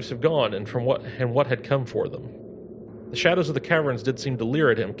the slaves have gone, and what had come for them? The shadows of the caverns did seem to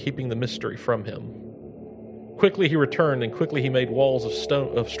leer at him, keeping the mystery from him. Quickly he returned, and quickly he made walls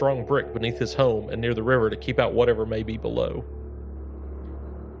of strong brick beneath his home and near the river to keep out whatever may be below.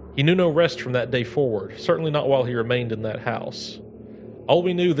 He knew no rest from that day forward, certainly not while he remained in that house. All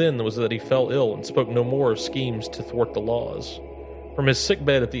we knew then was that he fell ill and spoke no more of schemes to thwart the laws. From his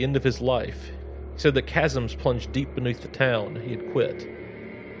sickbed at the end of his life, he said that chasms plunged deep beneath the town. He had quit.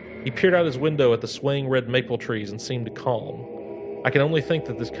 He peered out his window at the swaying red maple trees and seemed calm. I can only think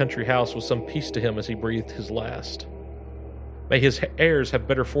that this country house was some peace to him as he breathed his last. May his heirs have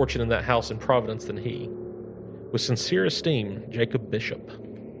better fortune in that house in Providence than he. With sincere esteem, Jacob Bishop.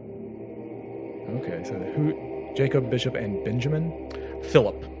 Okay, so who? Jacob Bishop and Benjamin?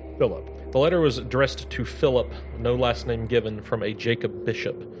 Philip. Philip. The letter was addressed to Philip, no last name given, from a Jacob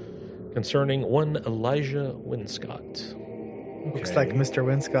Bishop, concerning one Elijah Winscott. Okay. Looks like Mr.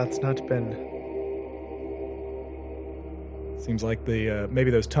 Winscott's not been. Seems like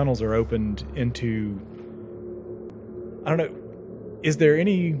maybe those tunnels are opened into. I don't know. Is there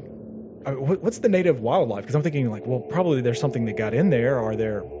any? What's the native wildlife? Because I'm thinking like, well, probably there's something that got in there. Are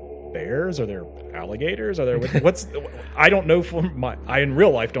there bears? Are there alligators? Are there what's? I don't know I in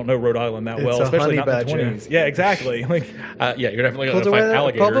real life don't know Rhode Island that well, especially not in the 20s. Yeah, exactly. Like, yeah, you're definitely going to find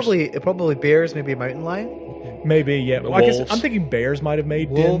alligators. Probably bears, maybe a mountain lion. Maybe, yeah. Well, I guess I'm thinking bears might have made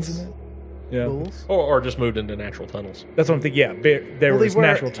wolves. dens. Yeah, wolves. Or just moved into natural tunnels. That's what I'm thinking. Yeah, there was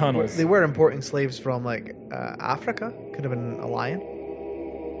natural tunnels. They were importing slaves from like Africa. Could have been a lion.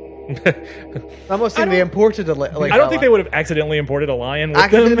 I'm not saying they imported a lion. I don't think they would have accidentally imported a lion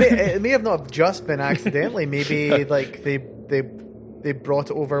with them. It may have not just been accidentally. Maybe like they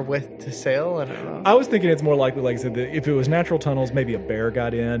brought it over to sell. I don't know. I was thinking it's more likely, like I said, that if it was natural tunnels, maybe a bear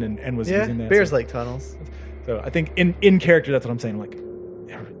got in and was using that. Bears like tunnels. So I think in character, that's what I'm saying. Like,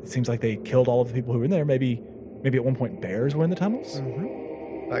 it seems like they killed all of the people who were in there. Maybe at one point bears were in the tunnels.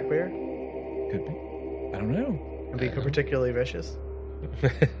 Mm-hmm. Black bear could be. I don't know. Could be particularly vicious.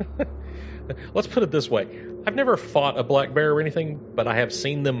 Let's put it this way. I've never fought a black bear or anything, but I have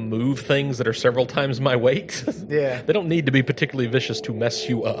seen them move things that are several times my weight. Yeah. They don't need to be particularly vicious to mess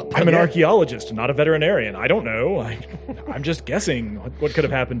you up. I'm an archaeologist, not a veterinarian. I don't know. I'm just guessing what could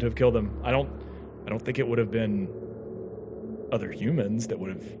have happened to have killed them. I don't think it would have been other humans that would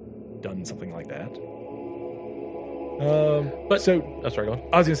have done something like that. But so that's right. Go on.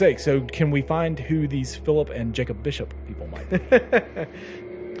 I was going to say. So, can we find who these Philip and Jacob Bishop people might be?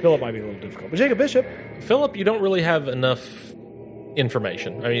 Philip might be a little difficult, but Jacob Bishop. Philip, you don't really have enough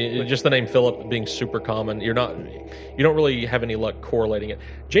information. I mean, just the name Philip being super common, you don't really have any luck correlating it.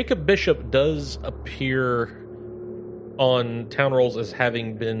 Jacob Bishop does appear on town rolls as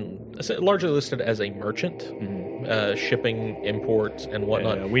having been largely listed as a merchant, shipping imports and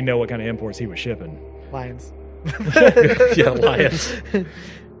whatnot. Yeah, we know what kind of imports he was shipping. Lions. Yeah, lions.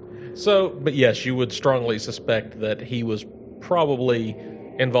 So, but yes, you would strongly suspect that he was probably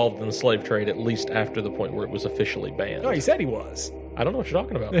involved in the slave trade at least after the point where it was officially banned. Oh, he said he was. I don't know what you're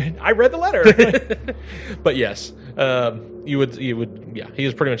talking about. I read the letter. But yes, you would, yeah, he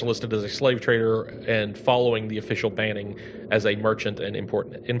is pretty much listed as a slave trader and following the official banning as a merchant and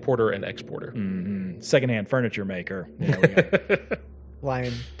importer and exporter. Mm-hmm. Secondhand furniture maker.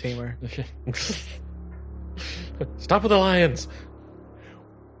 Lion tamer. Stop with the lions.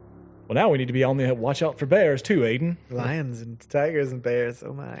 Well, now we need to be on the watch out for bears too, Aiden. Lions and tigers and bears.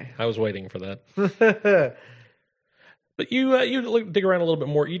 Oh my! I was waiting for that. But you dig around a little bit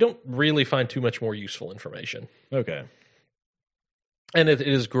more. You don't really find too much more useful information. Okay. And it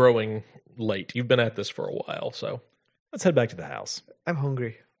is growing late. You've been at this for a while, so let's head back to the house. I'm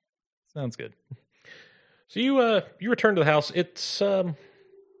hungry. Sounds good. So you return to the house. It's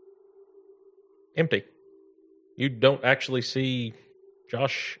empty. You don't actually see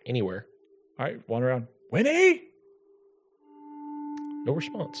Josh anywhere. All right, wander around. Winnie? No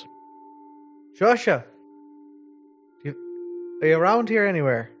response. Joshua, are you around here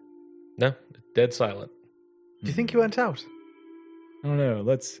anywhere? No, dead silent. Do you think you went out? I don't know.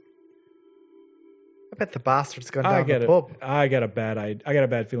 I bet the bastard's gone down the pub. I got a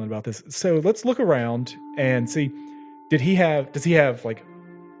bad feeling about this. So let's look around and see. Does he have like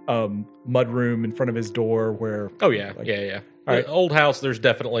mud room in front of his door where? Oh yeah, yeah. All right. Old house. There's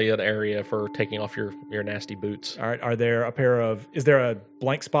definitely an area for taking off your nasty boots. All right. Is there a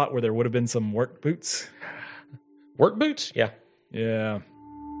blank spot where there would have been some work boots? Work boots? Yeah. Yeah.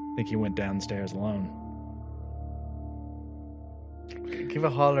 I think he went downstairs alone. Give a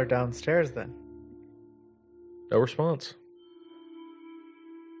holler downstairs then. No response.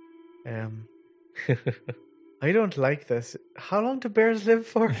 I don't like this. How long do bears live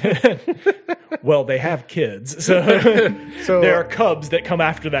for? Well, they have kids, so there are cubs that come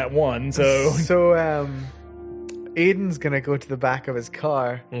after that one. So Aiden's gonna go to the back of his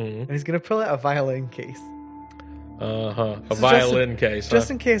car and he's gonna pull out a violin case. A violin case.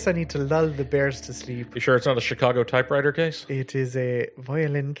 Just in case I need to lull the bears to sleep. You sure it's not a Chicago typewriter case? It is a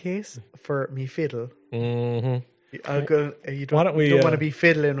violin case for me fiddle. Mm-hmm. You don't want to be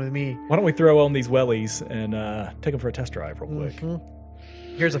fiddling with me. Why don't we throw on these wellies and take them for a test drive real quick?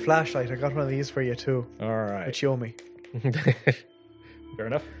 Mm-hmm. Here's a flashlight. I got one of these for you too. All right. But you owe me. Fair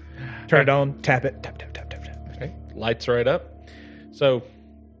enough. Turn it on. Tap it. Tap, tap, tap, tap, tap. Okay. Lights right up. So,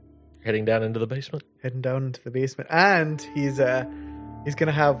 heading down into the basement. And he's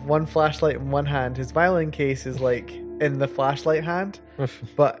gonna have one flashlight in one hand. His violin case is like in the flashlight hand,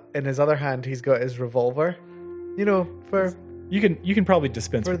 but in his other hand he's got his revolver. You know, for you can probably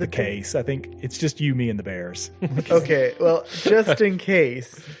dispense with the case. I think it's just you, me, and the bears. Okay, well, just in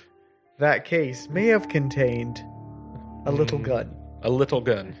case, that case may have contained a little gun. A little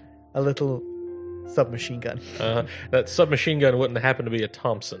gun. A little submachine gun. That submachine gun wouldn't happen to be a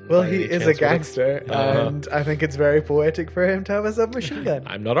Thompson. Well, he is a gangster, and I think it's very poetic for him to have a submachine gun.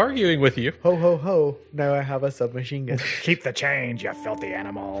 I'm not arguing with you. Ho, ho, ho. Now I have a submachine gun. Keep the change, you filthy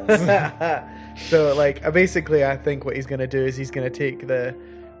animals. So, basically, I think what he's going to do is he's going to take the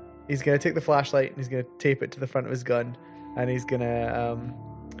flashlight and he's going to tape it to the front of his gun, and he's going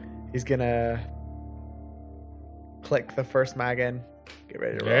to click the first mag in. Get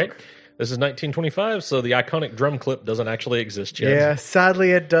ready to rock. Right. This is 1925, so the iconic drum clip doesn't actually exist yet. Yeah,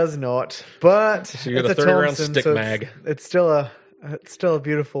 sadly it does not. But So you got it's a 30 round Thompson, stick so mag. It's still a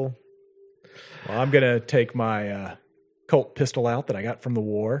beautiful. Well, I'm going to take my Colt pistol out that I got from the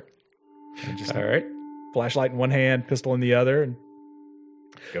war. And just All right. flashlight in one hand, pistol in the other, and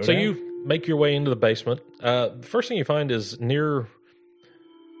go So down. you make your way into the basement. The first thing you find is near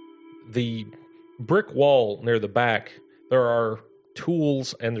the brick wall near the back, there are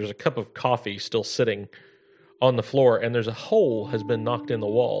tools and there's a cup of coffee still sitting on the floor, and there's a hole has been knocked in the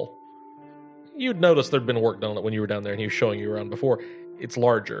wall. You'd notice there'd been work done on it when you were down there and he was showing you around before. It's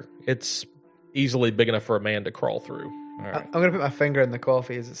larger. It's easily big enough for a man to crawl through. All right. I'm going to put my finger in the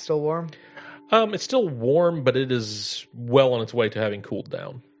coffee. Is it still warm? It's still warm, but it is well on its way to having cooled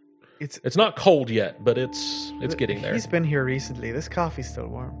down. It's It's not cold yet, but it's getting there. He's been here recently. This coffee's still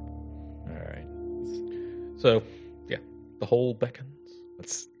warm. All right. So, yeah, the hole beckons.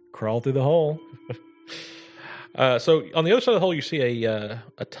 Let's crawl through the hole. So on the other side of the hole, you see a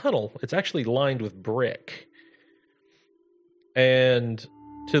tunnel. It's actually lined with brick. And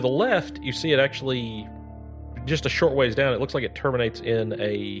to the left, you see it actually just a short ways down. It looks like it terminates in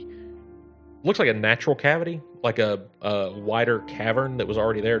looks like a natural cavity, like a wider cavern that was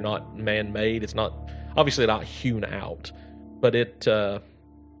already there, not man-made. It's not obviously not hewn out, but it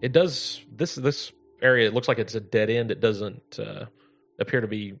does this area. It looks like it's a dead end. It doesn't appear to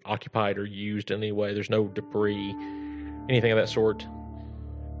be occupied or used in any way. There's no debris, anything of that sort.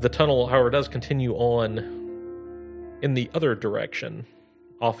 The tunnel, however, does continue on in the other direction,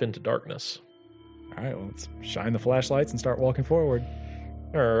 off into darkness. All right, well, let's shine the flashlights and start walking forward.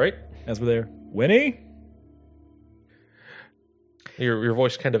 All right. As we're there, Winnie? Your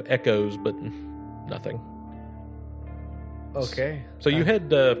voice kind of echoes, but nothing. Okay. So you're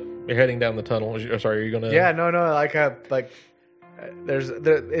heading down the tunnel. Sorry, are you gonna? Yeah, no,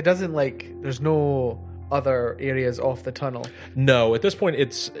 it doesn't there's no other areas off the tunnel. No, at this point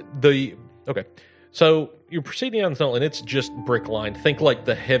it's okay. So you're proceeding down the tunnel, and it's just brick lined. Think like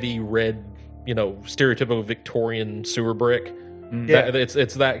the heavy red, stereotypical Victorian sewer brick. Yeah.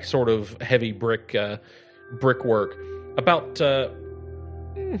 It's that sort of heavy brickwork. About I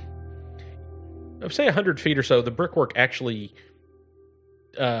would say 100 feet or so, the brickwork actually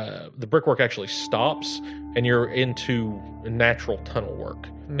stops, and you're into natural tunnel work.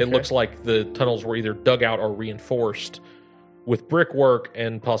 Okay. It looks like the tunnels were either dug out or reinforced with brickwork,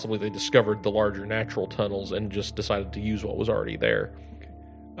 and possibly they discovered the larger natural tunnels and just decided to use what was already there.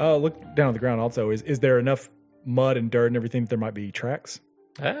 Look down on the ground also. Is there enough mud and dirt and everything that there might be tracks?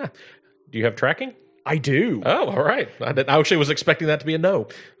 Do you have tracking? I do. Oh, all right. I actually was expecting that to be a no.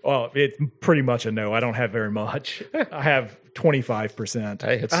 Well, it's pretty much a no. I don't have very much. I have 25%.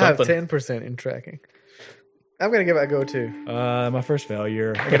 Hey, it's I have something. 10% in tracking. I'm going to give it a go too. My first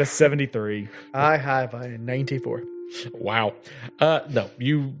failure. I got a 73. I have a 94. Wow. No,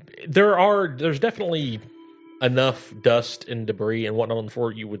 there's definitely enough dust and debris and whatnot on the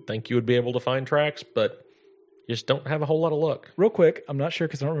floor you would think you would be able to find tracks, but you just don't have a whole lot of luck. Real quick, I'm not sure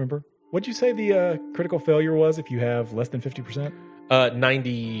because I don't remember. What'd you say the critical failure was if you have less than 50%?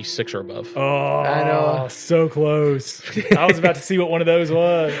 96 or above. Oh, I know. So close. I was about to see what one of those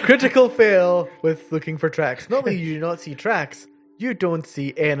was. Critical fail with looking for tracks. Not only do you not see tracks, you don't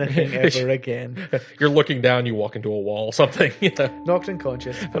see anything ever again. You're looking down, you walk into a wall, something. Knocked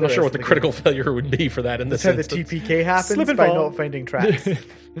unconscious. I'm not sure what the critical failure would be for that in this That's how the instance. TPK happens, Slip and by fall. not finding tracks.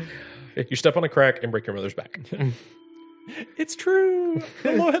 You step on a crack and break your mother's back. It's true.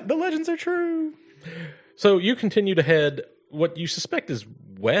 The legends are true. So you continue to head what you suspect is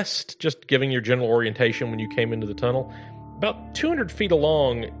west, just giving your general orientation when you came into the tunnel. About 200 feet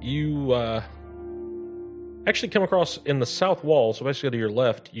along, you actually come across in the south wall, so basically to your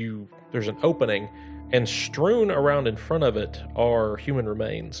left, there's an opening, and strewn around in front of it are human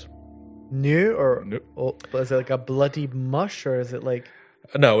remains. New or Nope. is it like a bloody mush or is it like...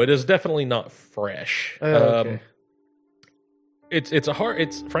 No, it is definitely not fresh. Okay.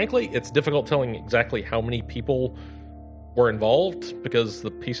 Frankly, it's difficult telling exactly how many people were involved because the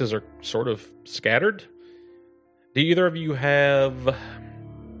pieces are sort of scattered. Do either of you have...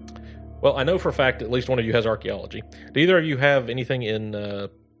 Well, I know for a fact at least one of you has archaeology. Do either of you have anything in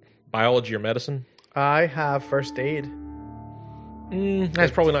biology or medicine? I have first aid.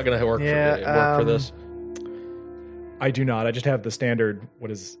 That's probably not going to work for this. I do not. I just have the standard,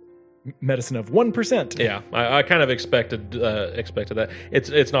 medicine of 1%. Yeah, I kind of expected that.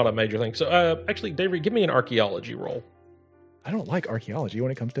 It's not a major thing. So actually, David, give me an archaeology roll. I don't like archaeology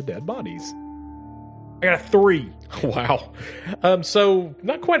when it comes to dead bodies. I got a 3. Wow. So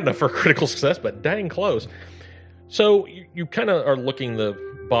not quite enough for critical success, but dang close. So you kind of are looking the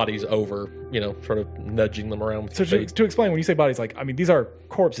bodies over, sort of nudging them around with So to explain, when you say bodies, these are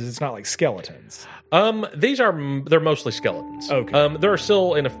corpses. It's not like skeletons. They're mostly skeletons. Okay. There are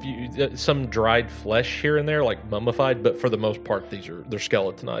still in a few some dried flesh here and there, like mummified, but for the most part, they're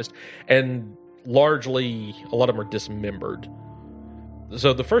skeletonized, and largely a lot of them are dismembered.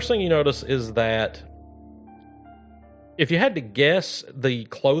 So the first thing you notice is that if you had to guess, the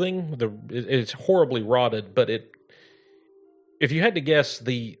clothing, it's horribly rotted, but if you had to guess,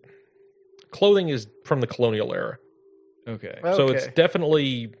 the clothing is from the colonial era. Okay. So it's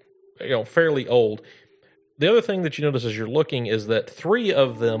definitely, fairly old. The other thing that you notice as you're looking is that 3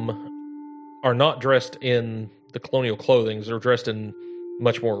 of them are not dressed in the colonial clothing. They're dressed in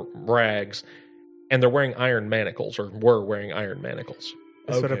much more rags, and they're wearing iron manacles, or were wearing iron manacles.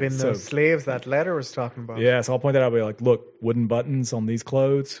 This would have been the slaves that letter was talking about. Yeah, so I'll point that out. I'll be like, look, wooden buttons on these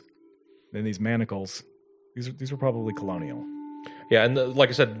clothes, then these manacles. These were probably colonial. Yeah, and like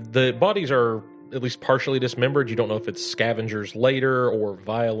I said, the bodies are at least partially dismembered. You don't know if it's scavengers later or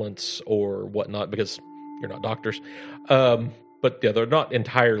violence or whatnot, because you're not doctors. But yeah, they're not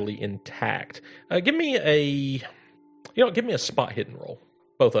entirely intact. Give me a spot hidden roll.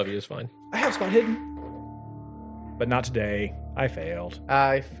 Both of you is fine. I have spot hidden, but not today. I failed.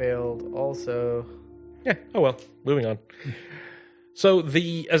 I failed also. Yeah. Oh well. Moving on. So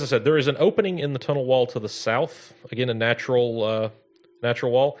as I said, there is an opening in the tunnel wall to the south. Again, a natural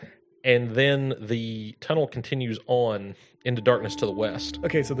wall, and then the tunnel continues on into darkness to the west.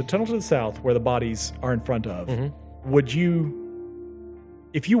 Okay, so the tunnel to the south, where the bodies are in front of, would you,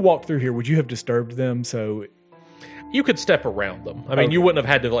 if you walked through here, would you have disturbed them? So you could step around them. I mean, you wouldn't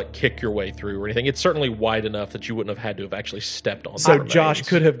have had to kick your way through or anything. It's certainly wide enough that you wouldn't have had to have actually stepped on. So Josh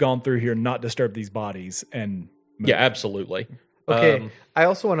could have gone through here, not disturbed these bodies, and moved. Yeah, absolutely. Okay, I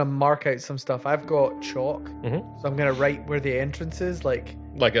also want to mark out some stuff. I've got chalk, so I'm going to write where the entrance is, like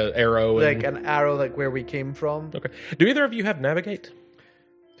an arrow. An arrow, like where we came from. Okay. Do either of you have navigate?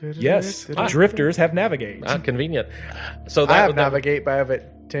 Yes, drifters have navigate. Convenient. So I have navigate, but I have it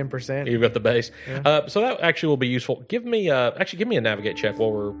 10%. You've got the base. Yeah. So that actually will be useful. Give me a navigate check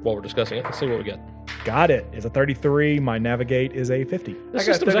while we're discussing it. Let's see what we get. Got it. It's a 33. My navigate is a 50. This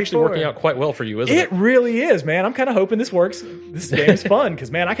system is actually working out quite well for you, isn't it? It really is, man. I'm kind of hoping this works. This game's fun because,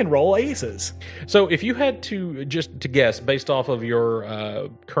 man, I can roll aces. So if you had to guess based off of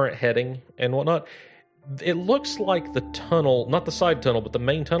your current heading and whatnot, it looks like the tunnel, not the side tunnel, but the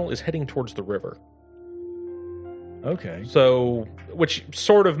main tunnel is heading towards the river. Okay. So, which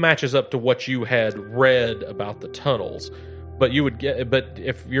sort of matches up to what you had read about the tunnels. But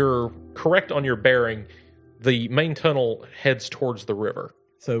if you're correct on your bearing, the main tunnel heads towards the river.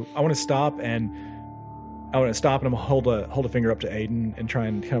 So I want to stop and I'm gonna hold a finger up to Aiden and try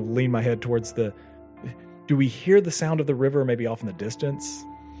and kind of lean my head towards the. Do we hear the sound of the river maybe off in the distance?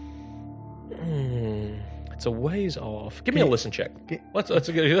 It's a ways off. Give me a listen check.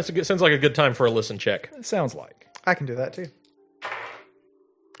 Sounds like a good time for a listen check. It sounds like. I can do that too.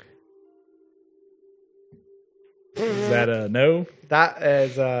 Is that a no? That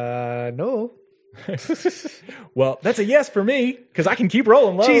is a no. Well, that's a yes for me because I can keep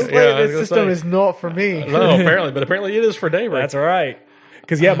rolling low. Jeez, this system is not for me. No, apparently it is for Daybreak. That's all right.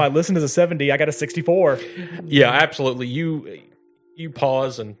 Because my listen is a 70. I got a 64. Yeah, absolutely. You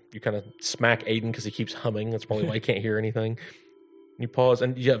pause and you kind of smack Aiden because he keeps humming. That's probably why he can't hear anything. You pause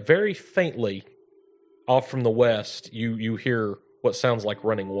and very faintly, off from the west, you hear what sounds like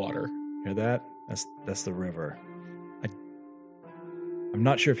running water. Hear that? That's the river. I'm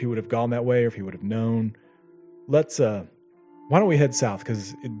not sure if he would have gone that way or if he would have known. Why don't we head south?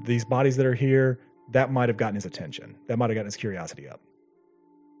 Because these bodies that are here, that might have gotten his attention. That might have gotten his curiosity up.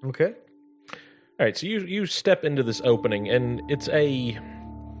 Okay. All right, so you step into this opening, and it's I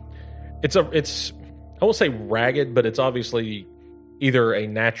won't say ragged, but it's obviously either a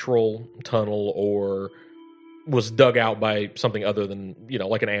natural tunnel or was dug out by something other than,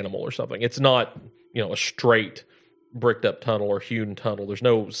 like an animal or something. It's not, a straight bricked up tunnel or hewn tunnel. There's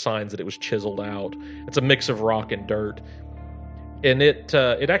no signs that it was chiseled out. It's a mix of rock and dirt. And it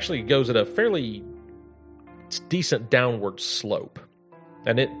actually goes at a fairly decent downward slope.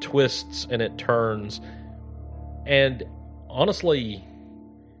 And it twists and it turns. And honestly,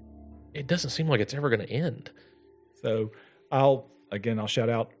 it doesn't seem like it's ever going to end. So I'll shout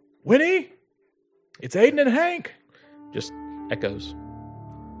out, Winnie, it's Aiden and Hank. Just echoes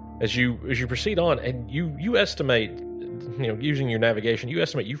as you proceed on, and you estimate, using your navigation, you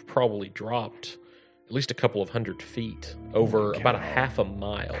estimate you've probably dropped at least a couple of 100 feet over about a half a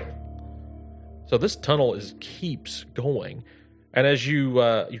mile. So this tunnel keeps going, and as you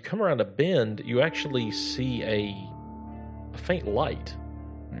come around a bend, you actually see a faint light.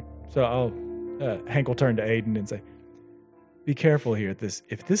 So Hank will turn to Aiden and say, "Be careful here.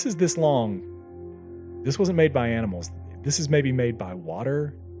 If this is this long, this wasn't made by animals. This is maybe made by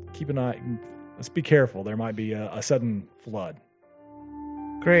water. Keep an eye. Let's be careful. There might be a sudden flood."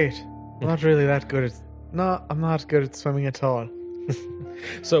 Great. Not really that good at... No, I'm not good at swimming at all.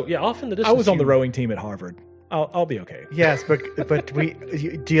 So, yeah, off in the distance... I was on the rowing team at Harvard. I'll be okay. Yes, but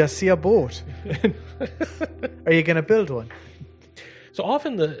do you see a boat? Are you going to build one? So off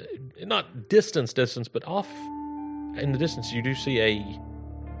in the, not distance, but off in the distance, you do see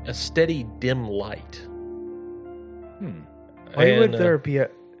a steady dim light. Why would there be a...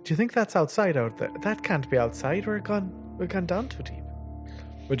 Do you think that's outside out there? That can't be outside. We're gone down too deep.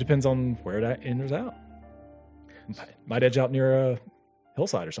 It depends on where that enters out. Might edge out near a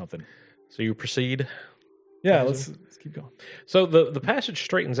hillside or something. So you proceed. Yeah, let's keep going. So the passage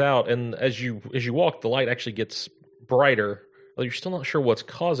straightens out, and as you walk, the light actually gets brighter. Although you're still not sure what's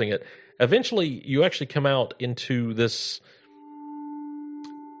causing it. Eventually, you actually come out into this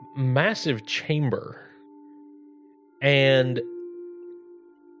massive chamber, and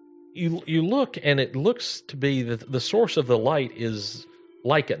you look, and it looks to be that the source of the light is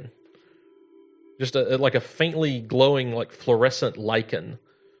lichen. Just like a faintly glowing, like fluorescent lichen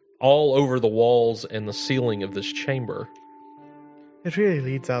all over the walls and the ceiling of this chamber. It really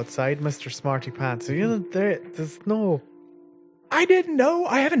leads outside, Mr. Smarty Pants. There's no... I didn't know.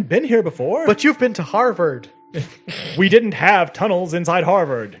 I haven't been here before. But you've been to Harvard. We didn't have tunnels inside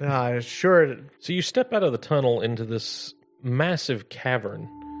Harvard. Sure. So you step out of the tunnel into this massive cavern,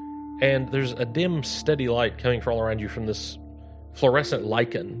 and there's a dim, steady light coming from all around you from this fluorescent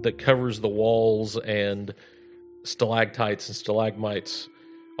lichen that covers the walls and stalactites and stalagmites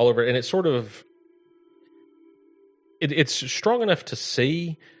all over. And it's sort of... It's strong enough to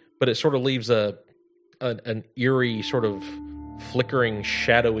see, but it sort of leaves an eerie sort of flickering,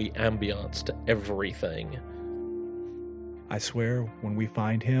 shadowy ambiance to everything. I swear, when we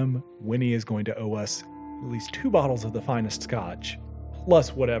find him, Winnie is going to owe us at least 2 bottles of the finest scotch,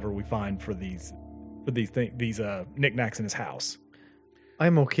 plus whatever we find for these knickknacks in his house.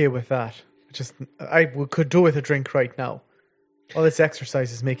 I'm okay with that. I could do with a drink right now. All this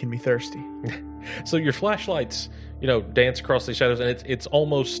exercise is making me thirsty. So your flashlights, dance across these shadows, and it's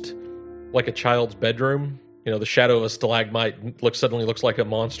almost like a child's bedroom. The shadow of a stalagmite suddenly looks like a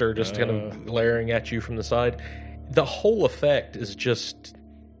monster just kind of glaring at you from the side. The whole effect is just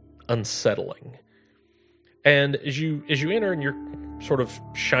unsettling. And as you enter and you're sort of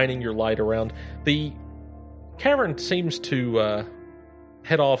shining your light around, the cavern seems to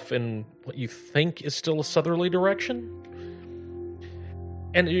head off in what you think is still a southerly direction.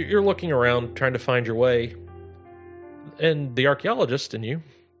 And you're looking around trying to find your way. And the archaeologist in you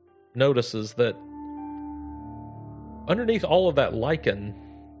notices that underneath all of that lichen,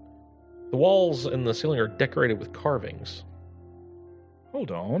 the walls and the ceiling are decorated with carvings.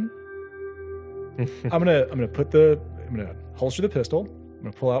 Hold on. I'm gonna holster the pistol. I'm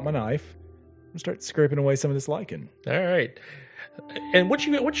gonna pull out my knife. I'm gonna start scraping away some of this lichen. All right. And once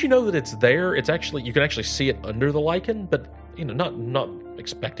you know that it's there, you can actually see it under the lichen, but not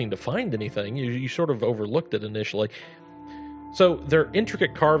expecting to find anything. You sort of overlooked it initially. So there are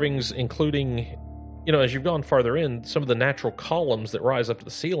intricate carvings, including, as you've gone farther in, some of the natural columns that rise up to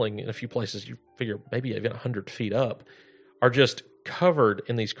the ceiling in a few places, you figure maybe even 100 feet up, are just covered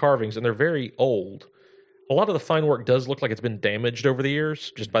in these carvings, and they're very old. A lot of the fine work does look like it's been damaged over the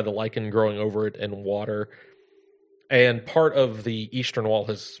years, just by the lichen growing over it and water. And part of the eastern wall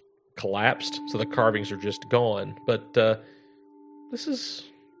has collapsed, so the carvings are just gone. But this is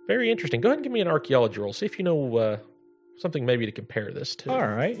very interesting. Go ahead and give me an archaeology roll. See if you know something maybe to compare this to. All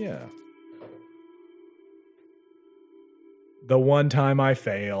right, yeah. The one time I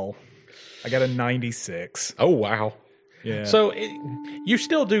fail, I got a 96. Oh, wow. Yeah. So you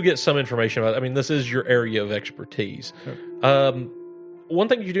still do get some information about it. I mean, this is your area of expertise. Sure. One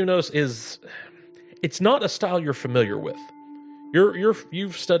thing you do notice is it's not a style you're familiar with.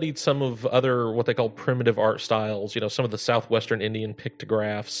 You've studied some of other what they call primitive art styles, some of the southwestern Indian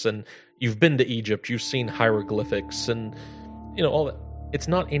pictographs, and you've been to Egypt, you've seen hieroglyphics and all that. It's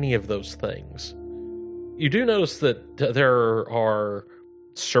not any of those things. You do notice that there are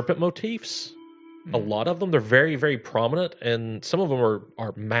serpent motifs. A lot of them, they're very, very prominent, and some of them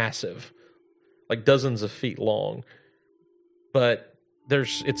are massive, like dozens of feet long. But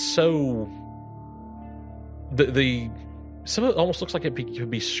it's so some of it almost looks like it could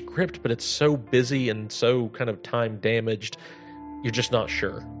be script, but it's so busy and so kind of time damaged. You're just not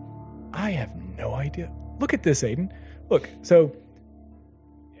sure. I have no idea. Look at this, Aiden. Look, so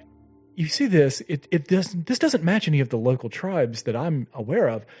you see this, this doesn't match any of the local tribes that I'm aware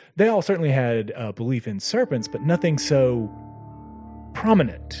of. They all certainly had a belief in serpents, but nothing so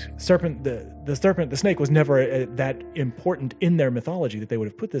prominent. The snake was never that important in their mythology that they would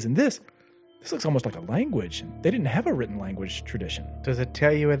have put this in this. This looks almost like a language. They didn't have a written language tradition. Does it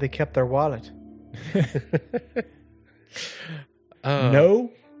tell you where they kept their wallet?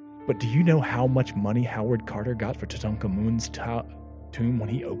 No, but do you know how much money Howard Carter got for Tutankhamun's tomb when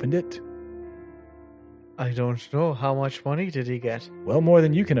he opened it? I don't know. How much money did he get? Well, more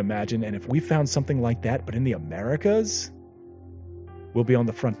than you can imagine, and if we found something like that, but in the Americas, we'll be on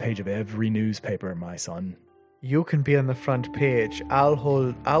the front page of every newspaper, my son. You can be on the front page. I'll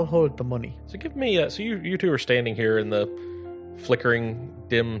hold the money. So give me so you two are standing here in the flickering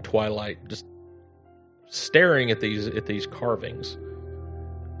dim twilight, just staring at these carvings,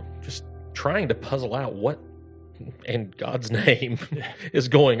 just trying to puzzle out what in God's name is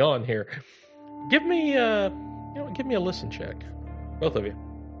going on here. Give me give me a listen check, both of you.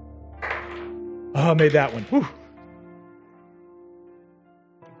 Oh, I made that one. Whew.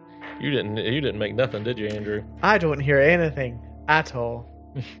 You didn't make nothing, did you, Andrew? I don't hear anything at all.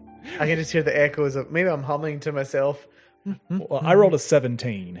 I can just hear the echoes of, maybe I'm humming to myself. Well, I rolled a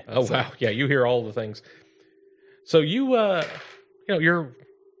 17. Oh, so. Wow. Yeah, you hear all the things. So you're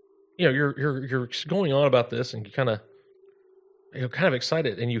going on about this, and you kind of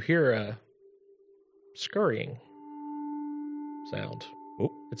excited, and you hear a scurrying sound.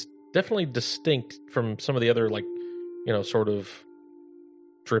 Oh. It's definitely distinct from some of the other, sort of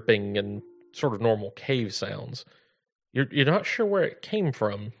dripping and sort of normal cave sounds. You're not sure where it came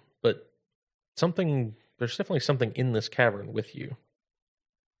from, but there's definitely something in this cavern with you.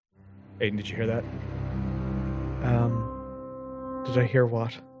 Aiden, did you hear that? Did I hear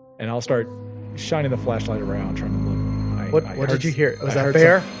what? And I'll start shining the flashlight around, trying to look. What did you hear? Was that a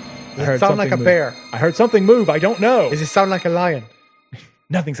bear? Does it sound like a move. bear? I heard something move. I don't know. Does it sound like a lion?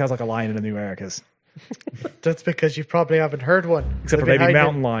 Nothing sounds like a lion in the New Americas. That's because you probably haven't heard one. Except for maybe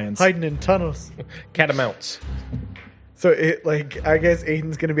mountain lions. Hiding in tunnels. Catamounts. So I guess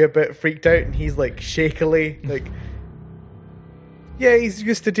Aiden's going to be a bit freaked out, and he's shakily, yeah, he's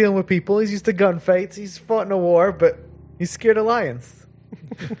used to dealing with people. He's used to gunfights. He's fought in a war, but he's scared of lions.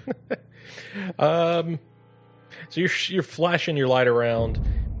 So you're flashing your light around.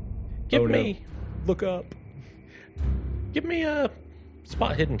 Give me look up. Give me a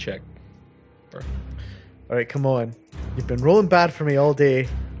spot hidden check. All right, come on. You've been rolling bad for me all day.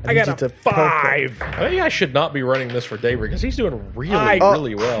 I got a 5. I think I should not be running this for David because he's doing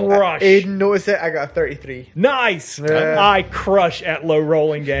really well. Crush. Aiden noticed it. I got a 33. Nice. I crush at low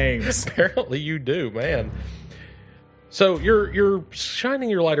rolling games. Apparently you do, man. So you're shining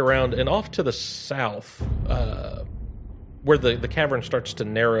your light around, and off to the south, where the cavern starts to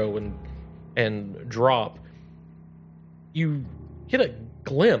narrow and drop, you get a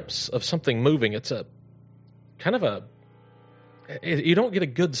glimpse of something moving. It's a kind of you don't get a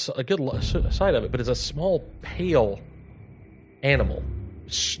good sight of it, but it's a small, pale animal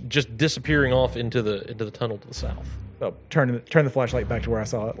just disappearing off into the tunnel to the south. So turn the flashlight back to where I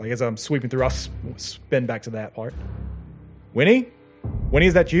saw it. As I'm sweeping through, I'll spin back to that part. Winnie,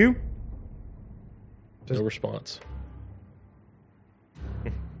 is that you? No response.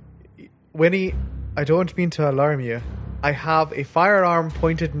 Winnie, I don't mean to alarm you. I have a firearm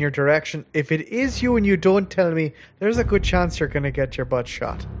pointed in your direction. If it is you and you don't tell me, there's a good chance you're going to get your butt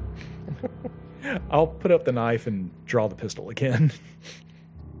shot. I'll put up the knife and draw the pistol again.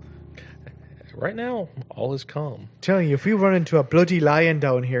 Right now, all is calm. Telling you, if we run into a bloody lion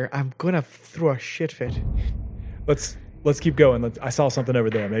down here, I'm going to throw a shit fit. Let's keep going. I saw something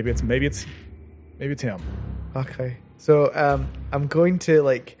over there. Maybe it's him. Okay. So I'm going to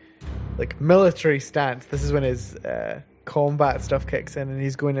like military stance. This is when his combat stuff kicks in, and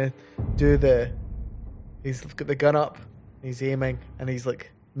he's going to do he's got the gun up, he's aiming, and he's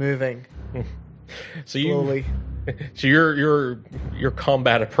moving slowly. So your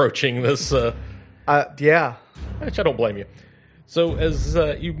combat approaching this. Yeah. Which I don't blame you. So as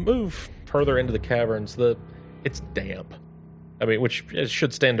you move further into the caverns, it's damp. I mean, which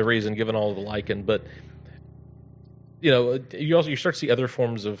should stand to reason given all the lichen, but you start to see other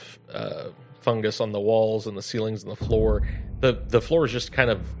forms of fungus on the walls and the ceilings and the floor. The floor is just kind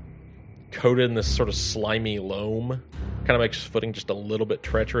of coated in this sort of slimy loam. Kind of makes footing just a little bit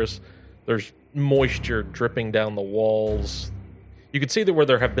treacherous. There's moisture dripping down the walls. You can see that where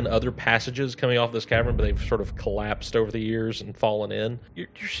there have been other passages coming off this cavern, but they've sort of collapsed over the years and fallen in.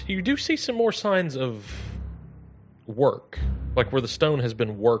 You do see some more signs of work, like where the stone has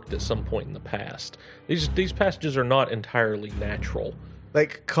been worked at some point in the past. These passages are not entirely natural.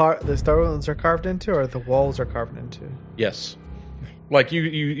 Like the stones are carved into, or the walls are carved into? Yes. Like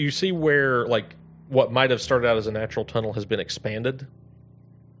you see where like what might have started out as a natural tunnel has been expanded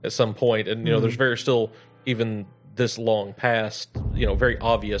at some point, and there's still even this long past, very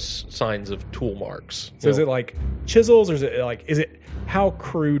obvious signs of tool marks. So is it like chisels, or is it how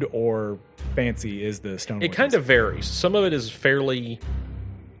crude or fancy is the stone? It kind of varies. Some of it is fairly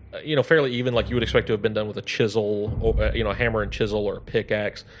even, like you would expect to have been done with a chisel, or, a hammer and chisel or a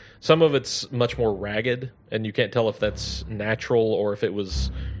pickaxe. Some of it's much more ragged, and you can't tell if that's natural or if it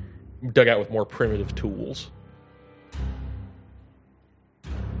was dug out with more primitive tools.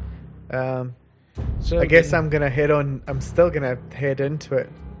 So I guess I'm still gonna head into it.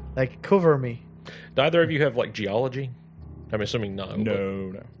 Like, cover me. Do either of you have like geology? I'm assuming no.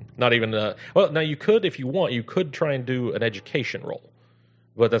 No. Not even. Well, now you could, if you want, you could try and do an education roll,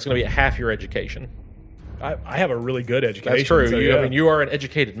 but that's going to be at half your education. I have a really good education. That's true. So you are an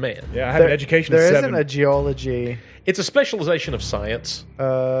educated man. Yeah, I have an education of 7. There isn't a geology. It's a specialization of science.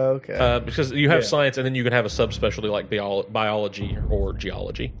 Okay. Because you have science, and then you can have a subspecialty like biology or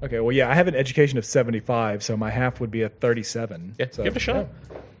geology. Okay, well, yeah, I have an education of 75, so my half would be a 37. Yeah, so, give it a shot.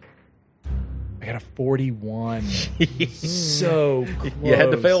 Yeah. I got a 41. So close. You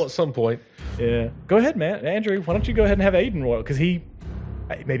had to fail at some point. Yeah. Go ahead, man. Andrew, why don't you go ahead and have Aiden roll? Because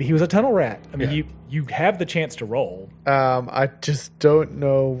maybe he was a tunnel rat. I mean, you have the chance to roll. I just don't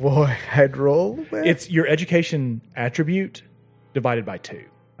know what I'd roll with. It's your education attribute divided by 2.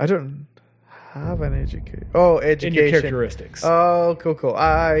 I don't have an education. Oh, education. In your characteristics. Oh, cool.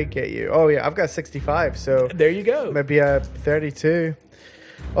 I get you. Oh, yeah, I've got 65, so... There you go. Maybe a 32.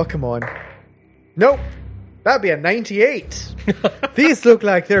 Oh, come on. Nope. That'd be a 98. These look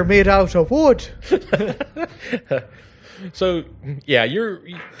like they're made out of wood. So, yeah,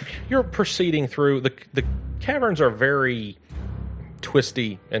 you're proceeding through. The caverns are very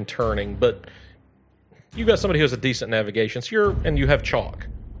twisty and turning, but you got somebody who has a decent navigation. So you have chalk.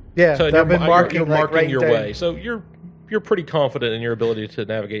 Yeah, so I've been marking, you're marking right your down. way. So you're pretty confident in your ability to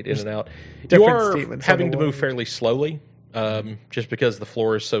navigate in and out. You different are statements having to on the move fairly slowly, just because the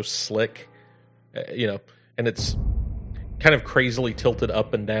floor is so slick, and it's kind of crazily tilted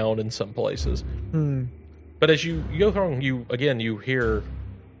up and down in some places. But as you go along, you hear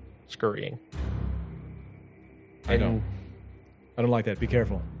scurrying. I don't like that. Be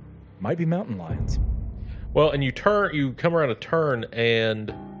careful. Might be mountain lions. Well, and you come around a turn,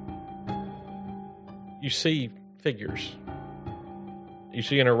 and you see figures. You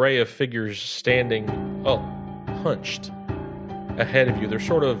see an array of figures standing, hunched ahead of you. They're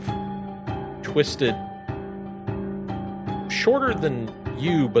sort of twisted, shorter than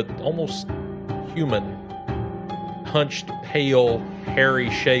you, but almost human. Hunched, pale, hairy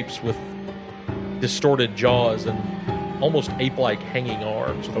shapes with distorted jaws and almost ape-like hanging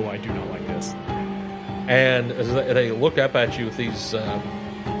arms. Oh, I do not like this. And as they look up at you with these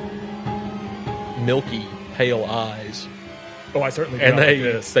milky, pale eyes. Oh, I certainly do and not like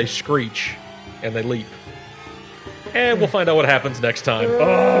this. They screech and they leap. And we'll find out what happens next time.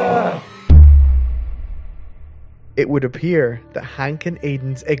 It would appear that Hank and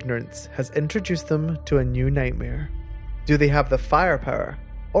Aiden's ignorance has introduced them to a new nightmare. Do they have the firepower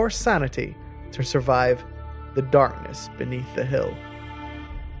or sanity to survive the darkness beneath the hill?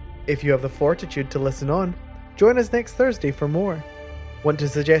 If you have the fortitude to listen on, join us next Thursday for more. Want to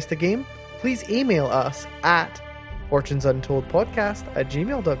suggest a game? Please email us at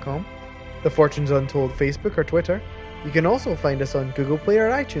fortunesuntoldpodcast@gmail.com, the Fortunes Untold Facebook or Twitter. You can also find us on Google Play or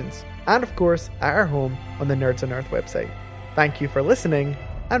iTunes, and of course at our home on the Nerds on Earth website. Thank you for listening,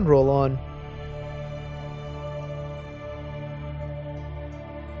 and roll on.